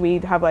I teach, we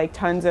have like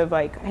tons of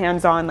like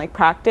hands-on like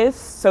practice.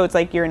 So it's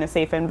like you're in a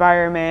safe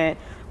environment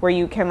where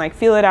you can like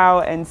feel it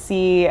out and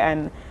see.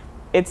 And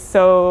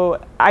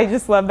I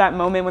just love that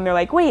moment when they're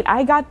like, wait,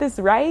 I got this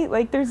right?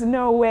 Like there's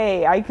no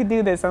way I could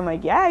do this. I'm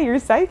like, yeah, you're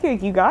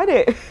psychic, you got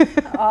it.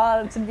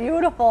 Oh, it's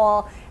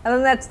beautiful. And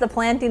then that's the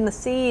planting the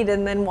seed,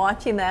 and then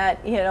watching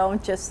that,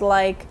 just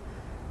like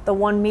the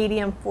one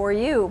medium for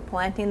you,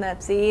 planting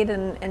that seed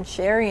and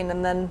sharing,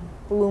 and then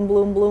bloom,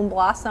 bloom, bloom,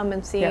 blossom,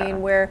 and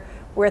seeing where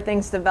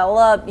things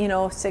develop,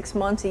 6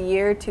 months, a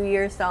year, 2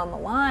 years down the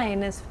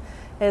line,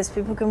 as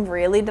people can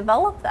really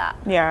develop that.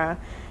 Yeah,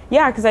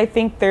 because I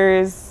think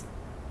there's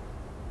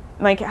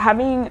like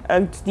having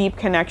a deep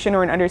connection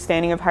or an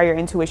understanding of how your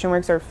intuition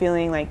works, or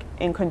feeling like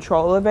in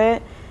control of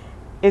it,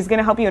 is going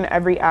to help you in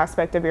every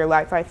aspect of your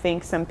life. I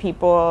think some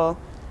people,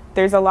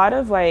 there's a lot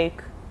of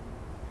like,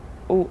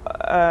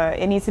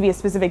 it needs to be a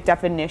specific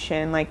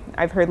definition. Like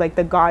I've heard like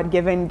the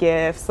God-given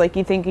gifts, like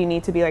you think you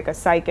need to be like a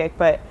psychic,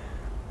 but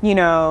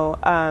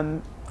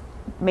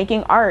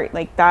making art,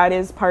 like that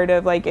is part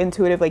of like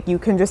intuitive. Like you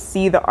can just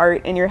see the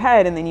art in your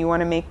head, and then you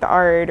want to make the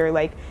art, or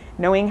like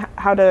knowing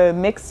how to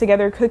mix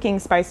together cooking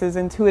spices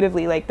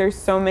intuitively. Like there's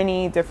so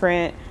many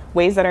different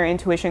ways that our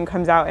intuition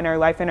comes out in our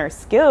life and our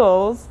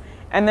skills.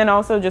 And then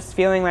also just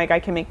feeling like I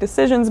can make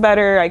decisions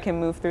better, I can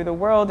move through the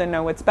world and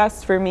know what's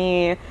best for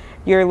me.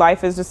 Your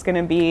life is just going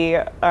to be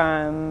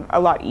a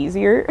lot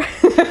easier.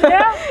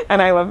 Yeah.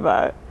 And I love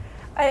that.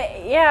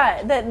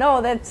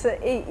 That's,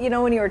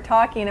 when you were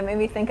talking, it made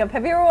me think of,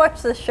 have you ever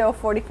watched the show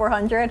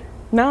 4400?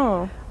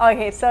 No.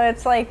 Okay, so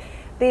it's like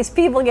these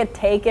people get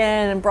taken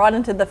and brought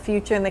into the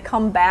future, and they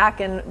come back,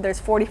 and there's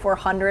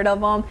 4,400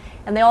 of them,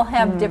 and they all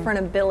have different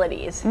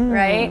abilities,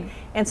 right?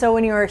 And so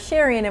when you were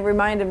sharing, it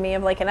reminded me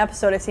of like an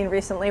episode I've seen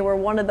recently where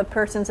one of the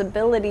person's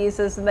abilities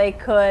is they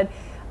could,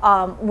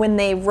 when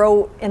they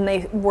wrote and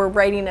they were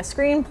writing a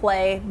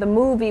screenplay, the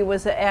movie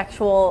was an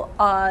actual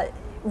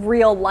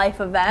real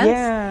life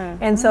events,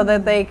 and so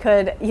that they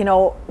could,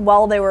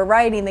 while they were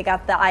writing, they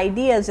got the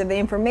ideas or the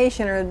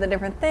information or the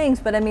different things.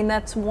 But I mean,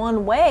 that's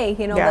one way,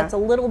 that's a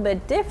little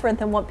bit different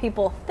than what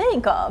people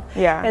think of.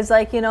 It's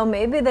like,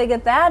 maybe they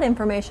get that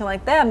information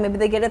like that, maybe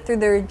they get it through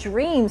their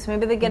dreams,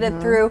 maybe they get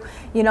it through,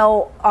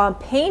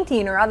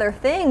 painting or other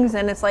things,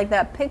 and it's like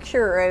that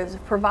picture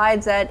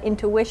provides that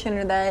intuition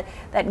or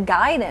that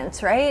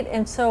guidance, right?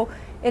 And so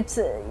it's,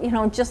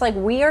 just like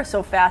we are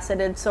so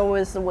faceted, so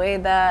is the way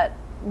that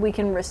we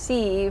can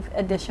receive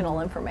additional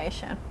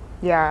information.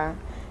 Yeah,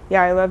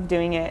 I love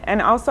doing it.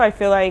 And also I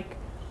feel like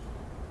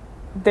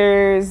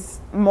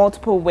there's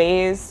multiple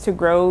ways to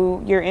grow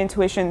your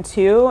intuition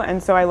too,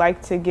 and so I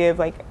like to give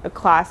like a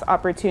class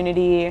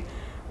opportunity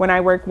when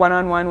I work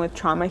one-on-one with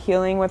trauma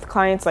healing with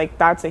clients. Like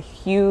that's a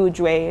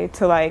huge way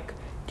to like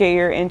get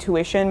your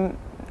intuition.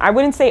 I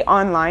wouldn't say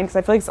online because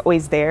I feel like it's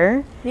always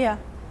there,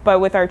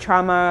 but with our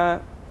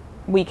trauma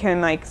we can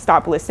like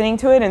stop listening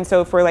to it. And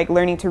so if we're like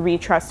learning to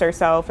retrust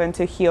ourselves and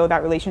to heal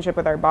that relationship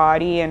with our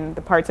body and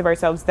the parts of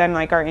ourselves, then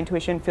like our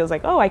intuition feels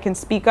like, oh, I can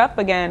speak up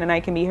again and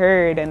I can be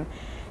heard. And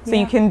so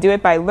you can do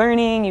it by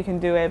learning, you can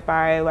do it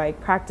by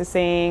like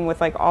practicing with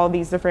like all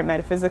these different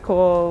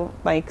metaphysical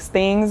like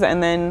things,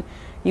 and then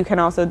you can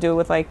also do it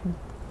with like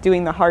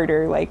doing the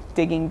harder, like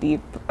digging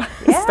deep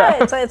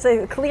stuff. It's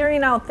like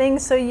clearing out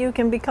things so you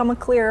can become a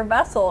clearer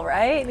vessel,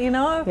 right?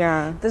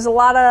 There's a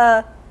lot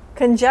of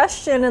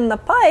congestion in the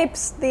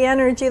pipes, the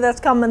energy that's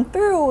coming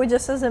through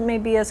just isn't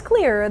maybe as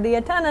clear. The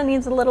antenna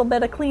needs a little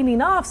bit of cleaning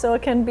off so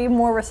it can be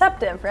more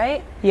receptive,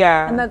 right?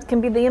 And that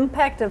can be the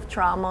impact of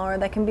trauma, or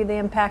that can be the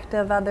impact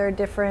of other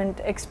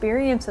different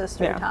experiences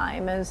through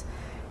time, as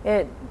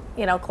it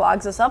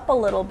clogs us up a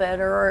little bit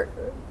or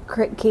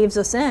caves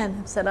us in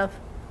instead of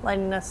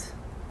letting us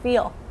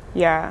feel.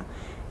 It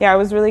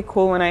was really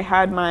cool when I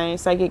had my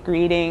psychic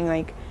reading.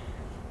 Like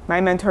my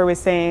mentor was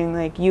saying,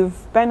 like,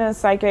 you've been a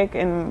psychic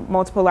in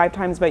multiple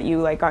lifetimes, but you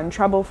like got in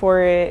trouble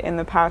for it in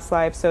the past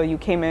life, so you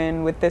came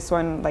in with this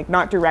one, like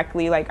not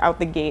directly like out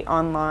the gate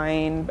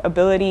online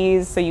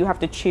abilities, so you have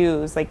to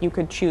choose. Like you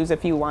could choose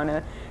if you want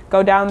to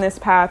go down this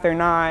path or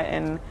not.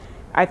 And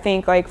I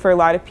think like for a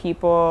lot of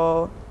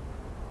people,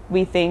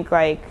 we think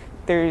like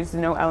there's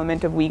no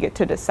element of we get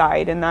to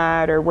decide in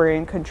that, or we're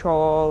in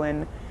control.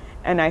 And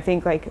I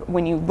think like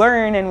when you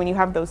learn and when you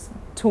have those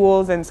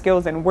tools and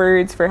skills and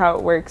words for how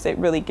it works, it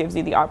really gives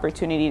you the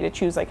opportunity to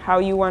choose like how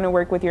you want to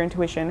work with your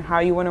intuition, how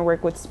you want to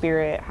work with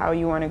spirit, how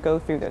you want to go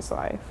through this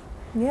life.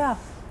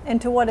 And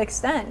to what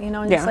extent,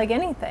 just like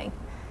anything.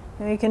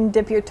 You can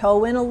dip your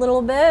toe in a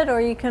little bit,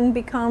 or you can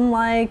become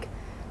like,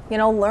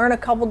 learn a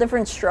couple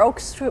different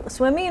strokes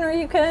swimming, or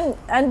you can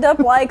end up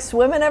like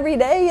swimming every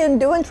day and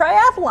doing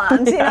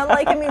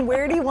triathlons,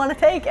 where do you want to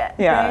take it?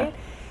 Right?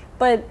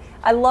 But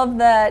I love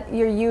that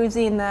you're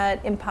using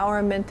that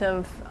empowerment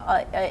of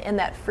and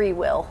that free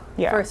will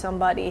for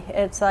somebody.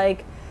 It's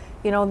like,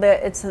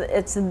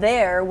 it's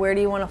there. Where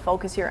do you want to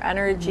focus your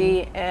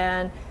energy?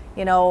 And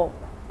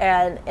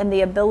and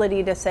the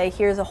ability to say,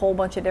 here's a whole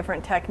bunch of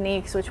different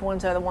techniques. Which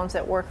ones are the ones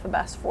that work the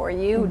best for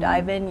you?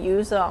 Dive in,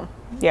 use them.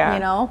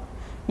 When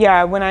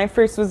I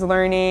first was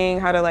learning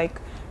how to like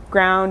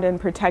ground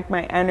and protect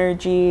my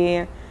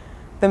energy,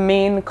 the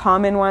main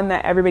common one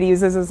that everybody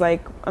uses is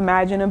like,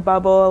 imagine a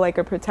bubble, like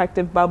a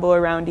protective bubble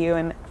around you.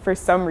 And for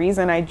some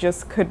reason, I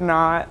just could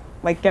not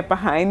like get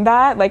behind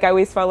that. Like I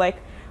always felt like,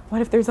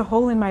 what if there's a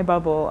hole in my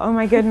bubble? Oh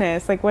my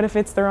goodness. Like what if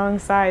it's the wrong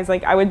size?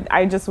 Like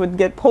I just would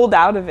get pulled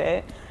out of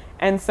it.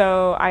 And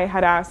so I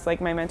had asked like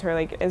my mentor,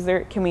 like,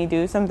 can we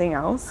do something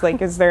else?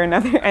 Like, is there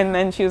another? And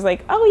then she was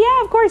like, oh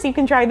yeah, of course you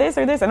can try this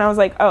or this. And I was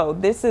like, oh,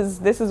 this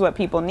is what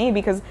people need,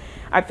 because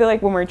I feel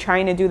like when we're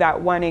trying to do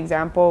that one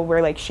example,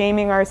 we're like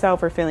shaming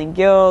ourselves or feeling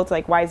guilt,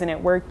 like why isn't it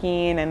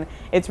working? And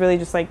it's really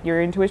just like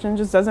your intuition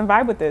just doesn't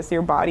vibe with this.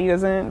 Your body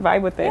doesn't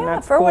vibe with it. And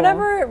that's for cool.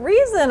 Whatever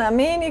reason. I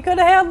mean, you could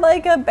have had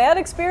like a bad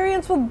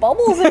experience with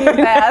bubbles in your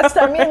past.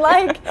 I mean,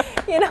 like,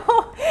 it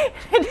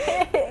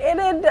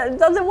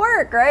doesn't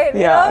work,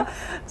 right?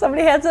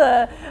 Somebody has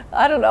a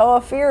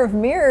fear of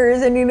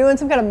mirrors, and you're doing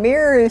some kind of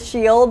mirror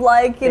shield,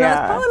 like, it's probably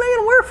not going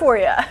to work for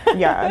you.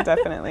 Yeah,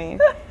 definitely.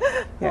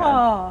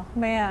 Oh,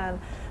 man.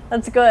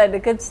 That's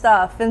good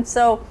stuff. And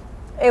so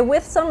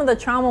with some of the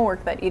trauma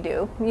work that you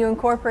do, you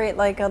incorporate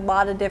like a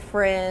lot of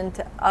different,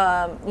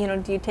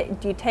 do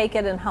you take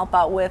it and help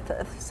out with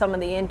some of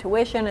the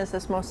intuition? Is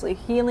this mostly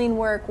healing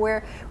work?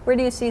 Where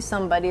do you see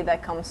somebody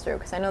that comes through?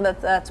 Because I know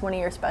that's one of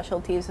your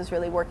specialties, is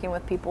really working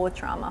with people with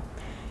trauma.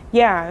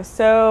 Yeah,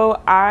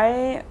 so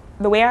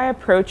the way I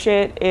approach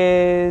it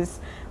is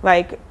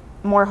like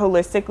more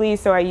holistically.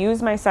 So I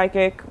use my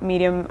psychic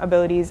medium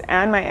abilities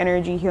and my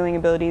energy healing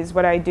abilities.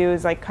 What I do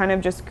is like kind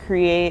of just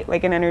create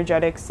like an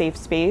energetic safe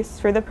space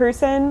for the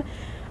person.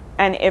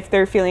 And if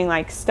they're feeling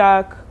like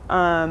stuck,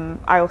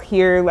 I'll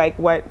hear like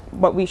where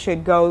we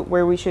should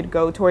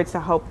go towards to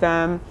help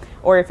them.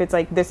 Or if it's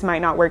like, this might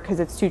not work because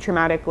it's too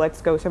traumatic,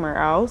 let's go somewhere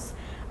else.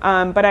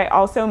 But I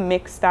also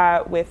mix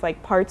that with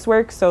like parts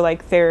work. So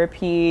like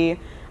therapy,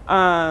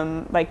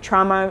 like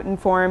trauma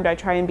informed. I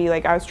try and be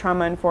like as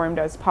trauma informed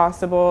as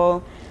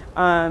possible.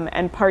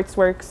 And parts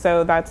work.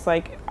 So that's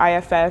like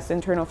IFS,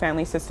 internal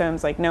family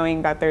systems, like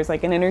knowing that there's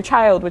like an inner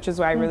child, which is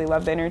why I really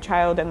love the inner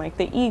child, and like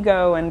the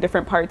ego and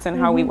different parts and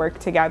how we work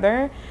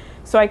together.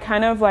 So I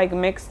kind of like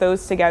mix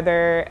those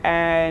together,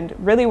 and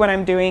really what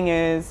I'm doing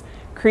is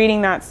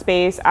creating that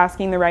space,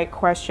 asking the right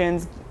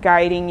questions,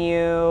 guiding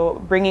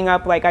you, bringing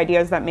up like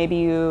ideas that maybe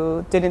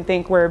you didn't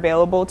think were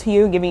available to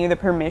you, giving you the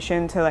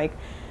permission to like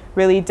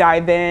really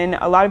dive in.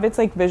 A lot of it's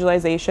like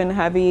visualization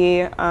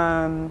heavy,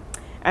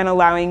 and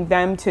allowing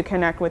them to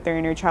connect with their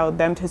inner child,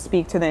 them to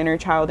speak to the inner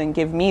child and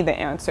give me the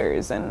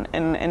answers, and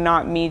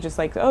not me just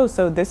like, oh,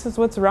 so this is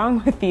what's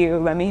wrong with you,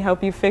 let me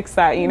help you fix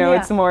that. You know,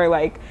 it's more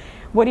like,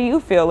 what do you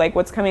feel like,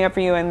 what's coming up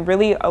for you, and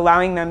really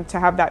allowing them to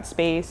have that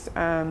space.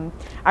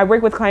 I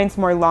work with clients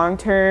more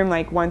long-term,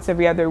 like once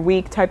every other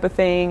week type of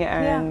thing,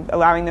 and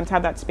allowing them to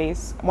have that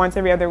space once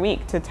every other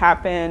week to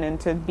tap in and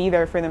to be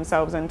there for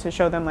themselves and to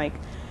show them like,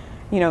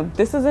 you know,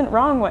 this isn't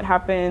wrong what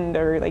happened,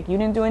 or like you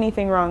didn't do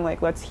anything wrong,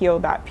 like let's heal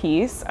that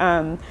piece.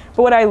 But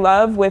what I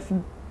love with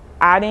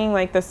adding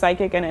like the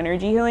psychic and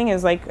energy healing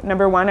is like,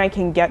 number one, I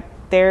can get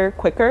there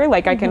quicker.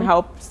 Like I can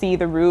help see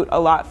the root a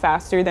lot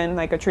faster than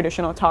like a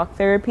traditional talk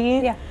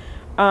therapy.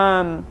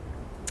 And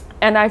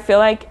I feel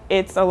like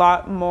it's a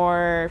lot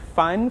more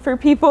fun for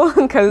people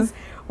because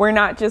we're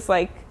not just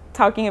like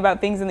talking about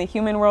things in the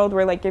human world.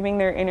 We're like giving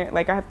their inner,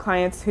 like I have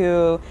clients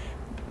who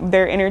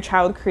their inner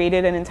child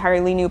created an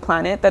entirely new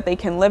planet that they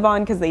can live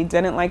on because they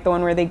didn't like the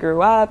one where they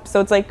grew up.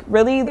 So it's like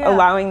really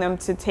allowing them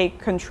to take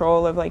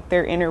control of like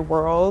their inner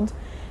world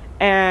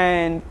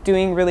and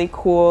doing really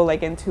cool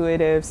like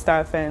intuitive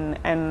stuff,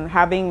 and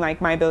having like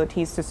my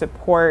abilities to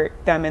support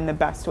them in the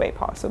best way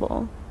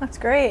possible. That's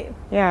great.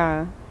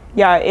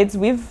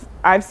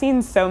 I've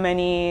seen so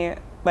many,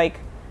 like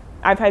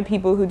I've had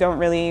people who don't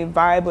really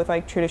vibe with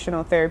like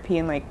traditional therapy,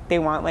 and like they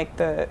want like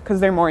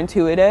because they're more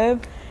intuitive,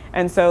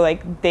 and so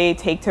like they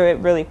take to it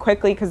really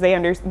quickly because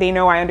they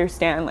know I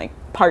understand like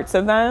parts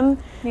of them.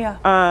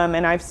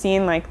 And I've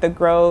seen like the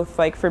growth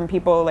like from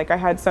people. Like I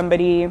had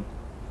somebody,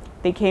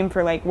 they came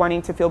for like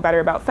wanting to feel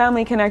better about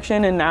family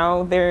connection, and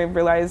now they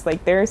realize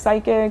like they're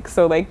psychic,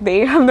 so like they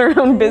have their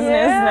own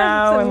business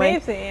now. It's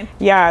amazing. And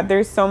like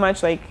there's so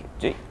much like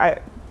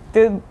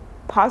the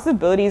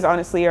possibilities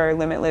honestly are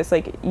limitless.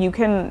 Like you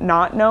can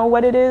not know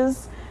what it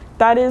is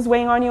that is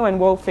weighing on you, and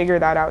we'll figure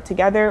that out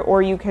together,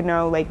 or you can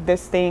know like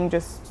this thing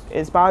just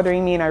is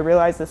bothering me and I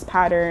realize this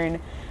pattern,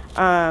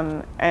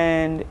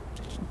 and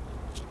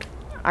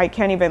I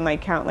can't even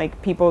like count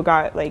like people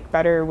got like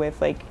better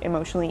with like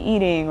emotionally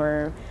eating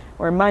or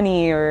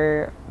money,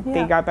 or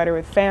they got better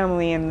with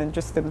family, and then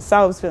just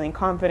themselves feeling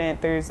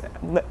confident. There's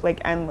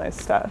like endless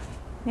stuff.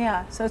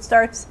 So it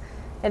starts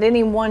at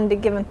any one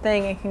given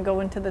thing, it can go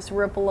into this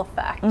ripple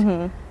effect.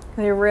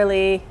 You're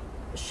really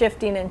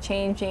shifting and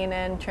changing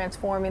and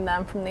transforming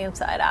them from the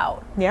inside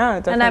out.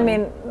 Definitely. And I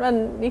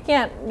mean, you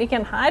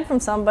can't hide from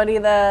somebody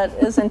that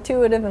is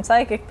intuitive and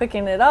psychic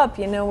picking it up,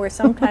 you know, where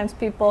sometimes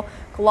people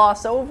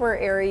gloss over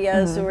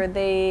areas where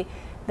they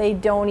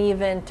don't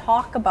even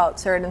talk about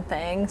certain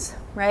things,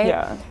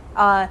 right?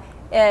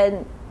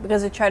 And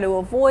because they try to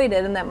avoid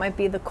it, and that might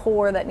be the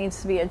core that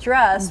needs to be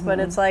addressed, but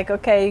it's like,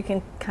 okay, you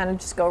can kind of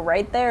just go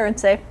right there and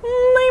say, and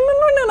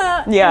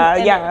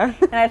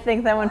I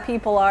think that when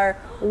people are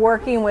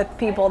working with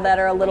people that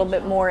are a little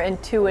bit more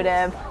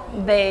intuitive,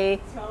 they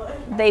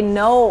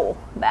know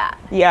that.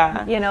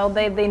 You know,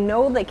 they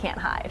know they can't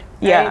hide.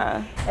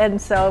 Right?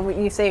 And so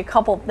you say a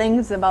couple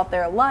things about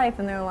their life,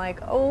 and they're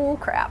like, oh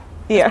crap.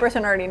 This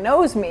person already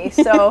knows me,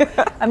 so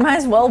I might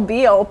as well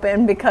be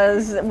open,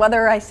 because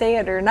whether I say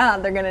it or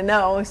not, they're gonna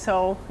know.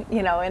 So,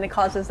 you know, and it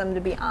causes them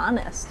to be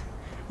honest,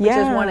 which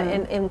is one,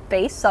 and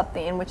face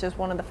something, which is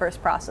one of the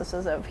first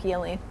processes of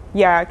healing.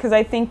 Because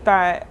I think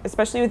that,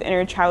 especially with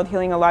inner child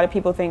healing, a lot of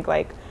people think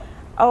like,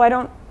 oh, I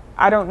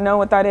don't know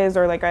what that is,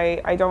 or like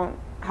I don't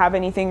have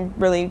anything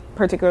really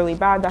particularly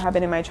bad that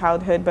happened in my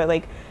childhood, but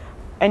like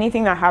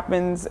anything that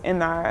happens in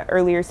the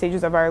earlier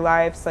stages of our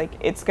lives, like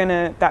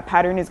that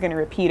pattern is gonna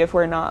repeat if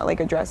we're not like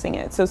addressing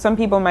it. So some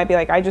people might be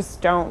like, I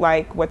just don't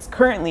like what's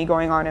currently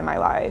going on in my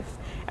life,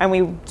 and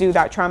we do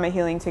that trauma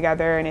healing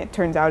together, and it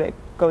turns out it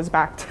goes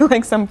back to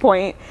like some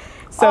point.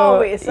 So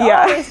always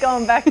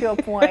going back to a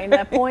point.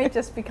 That point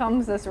just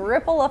becomes this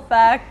ripple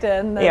effect,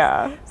 and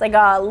it's like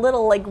a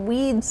little like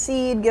weed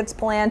seed gets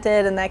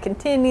planted, and that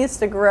continues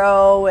to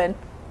grow, and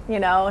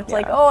you know, it's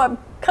like, oh, I'm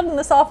cutting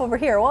this off over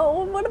here.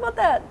 Well, what about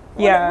that?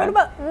 What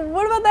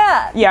about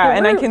that?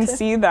 And I can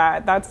see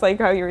that. That's like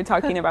how you were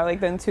talking about, like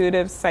the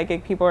intuitive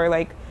psychic people are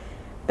like,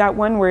 that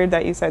one word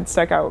that you said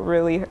stuck out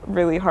really,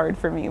 really hard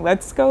for me.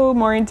 Let's go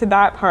more into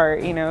that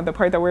part, you know, the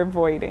part that we're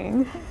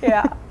avoiding.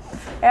 Yeah,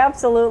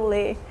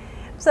 absolutely.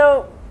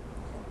 So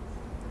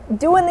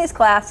doing these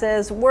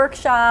classes,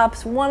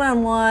 workshops,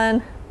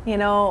 one-on-one, you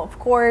know, of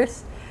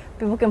course,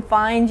 people can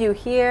find you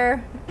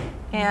here.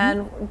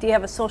 And do you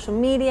have a social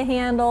media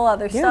handle,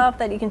 other stuff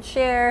that you can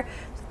share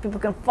so people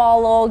can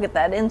follow, get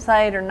that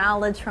insight or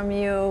knowledge from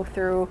you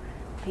through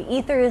the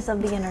ethers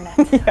of the internet?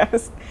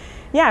 Yes.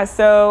 Yeah,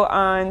 so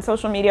on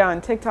social media,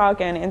 on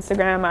TikTok and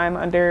Instagram, I'm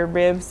under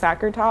Riv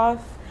Sakertoff.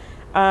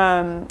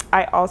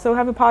 I also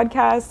have a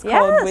podcast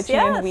called Witchy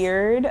and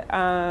Weird.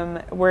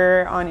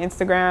 We're on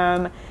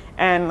Instagram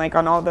and like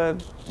on all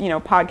the, you know,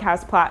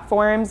 podcast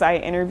platforms. I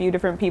interview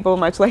different people,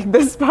 much like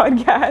this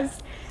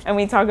podcast, and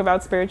we talk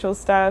about spiritual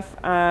stuff.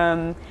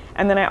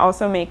 And then I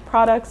also make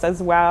products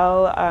as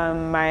well.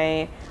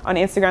 On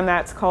Instagram,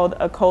 that's called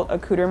Occult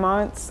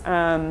Accoutrements.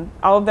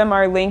 All of them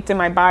are linked in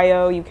my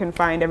bio. You can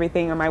find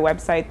everything on my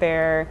website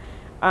there.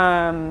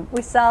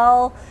 We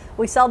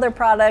sell their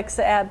products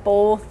at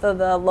both of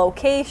the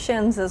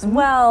locations as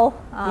well.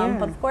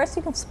 But of course,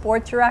 you can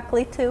support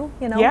directly too.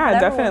 You know. Yeah,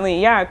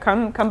 definitely. Yeah,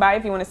 come by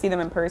if you want to see them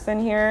in person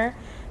here.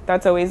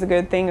 That's always a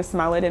good thing to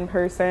smell it in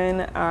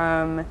person.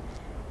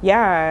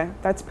 Yeah,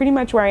 that's pretty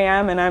much where I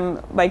am, and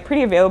I'm like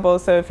pretty available.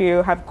 So if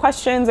you have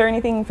questions or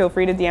anything, feel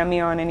free to DM me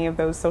on any of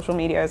those social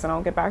medias, and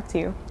I'll get back to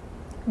you.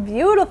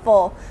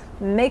 Beautiful.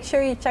 Make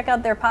sure you check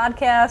out their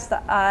podcast.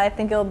 I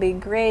think it'll be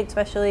great,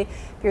 especially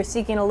if you're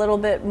seeking a little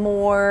bit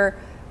more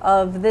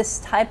of this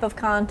type of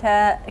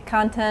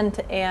content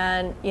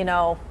and, you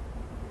know,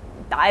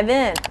 dive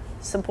in,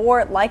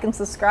 support, like, and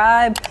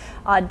subscribe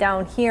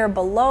down here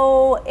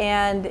below.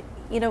 And,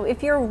 you know,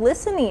 if you're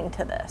listening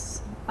to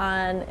this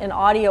on an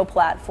audio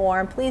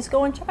platform, please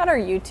go and check out our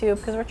YouTube,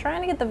 because we're trying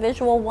to get the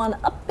visual one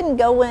up and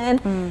going.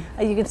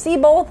 You can see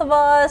both of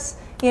us,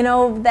 you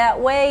know, that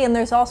way. And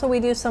there's also, we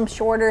do some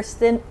shorter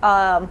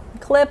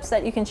clips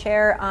that you can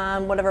share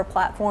on whatever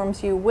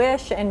platforms you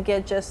wish and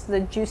get just the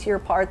juicier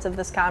parts of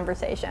this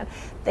conversation.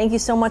 Thank you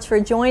so much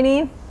for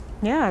joining.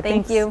 Yeah,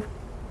 thank you.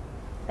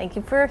 Thank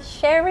you for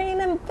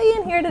sharing and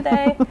being here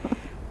today.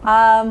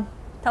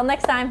 Till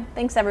next time,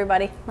 thanks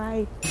everybody.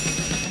 Bye.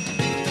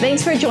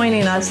 Thanks for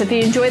joining us. If you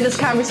enjoyed this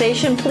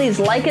conversation, please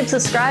like it,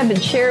 subscribe,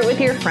 and share it with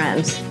your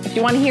friends. If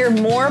you want to hear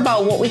more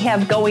about what we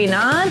have going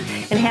on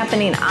and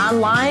happening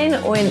online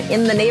or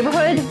in the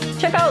neighborhood,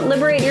 check out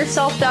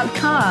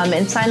liberateyourself.com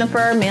and sign up for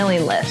our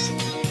mailing list.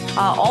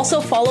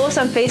 Also, follow us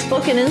on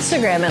Facebook and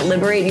Instagram at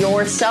Liberate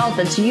Yourself.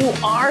 It's You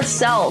Are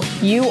Self,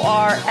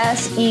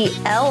 URSELF.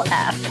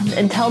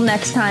 Until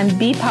next time,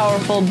 be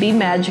powerful, be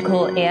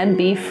magical, and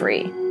be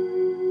free.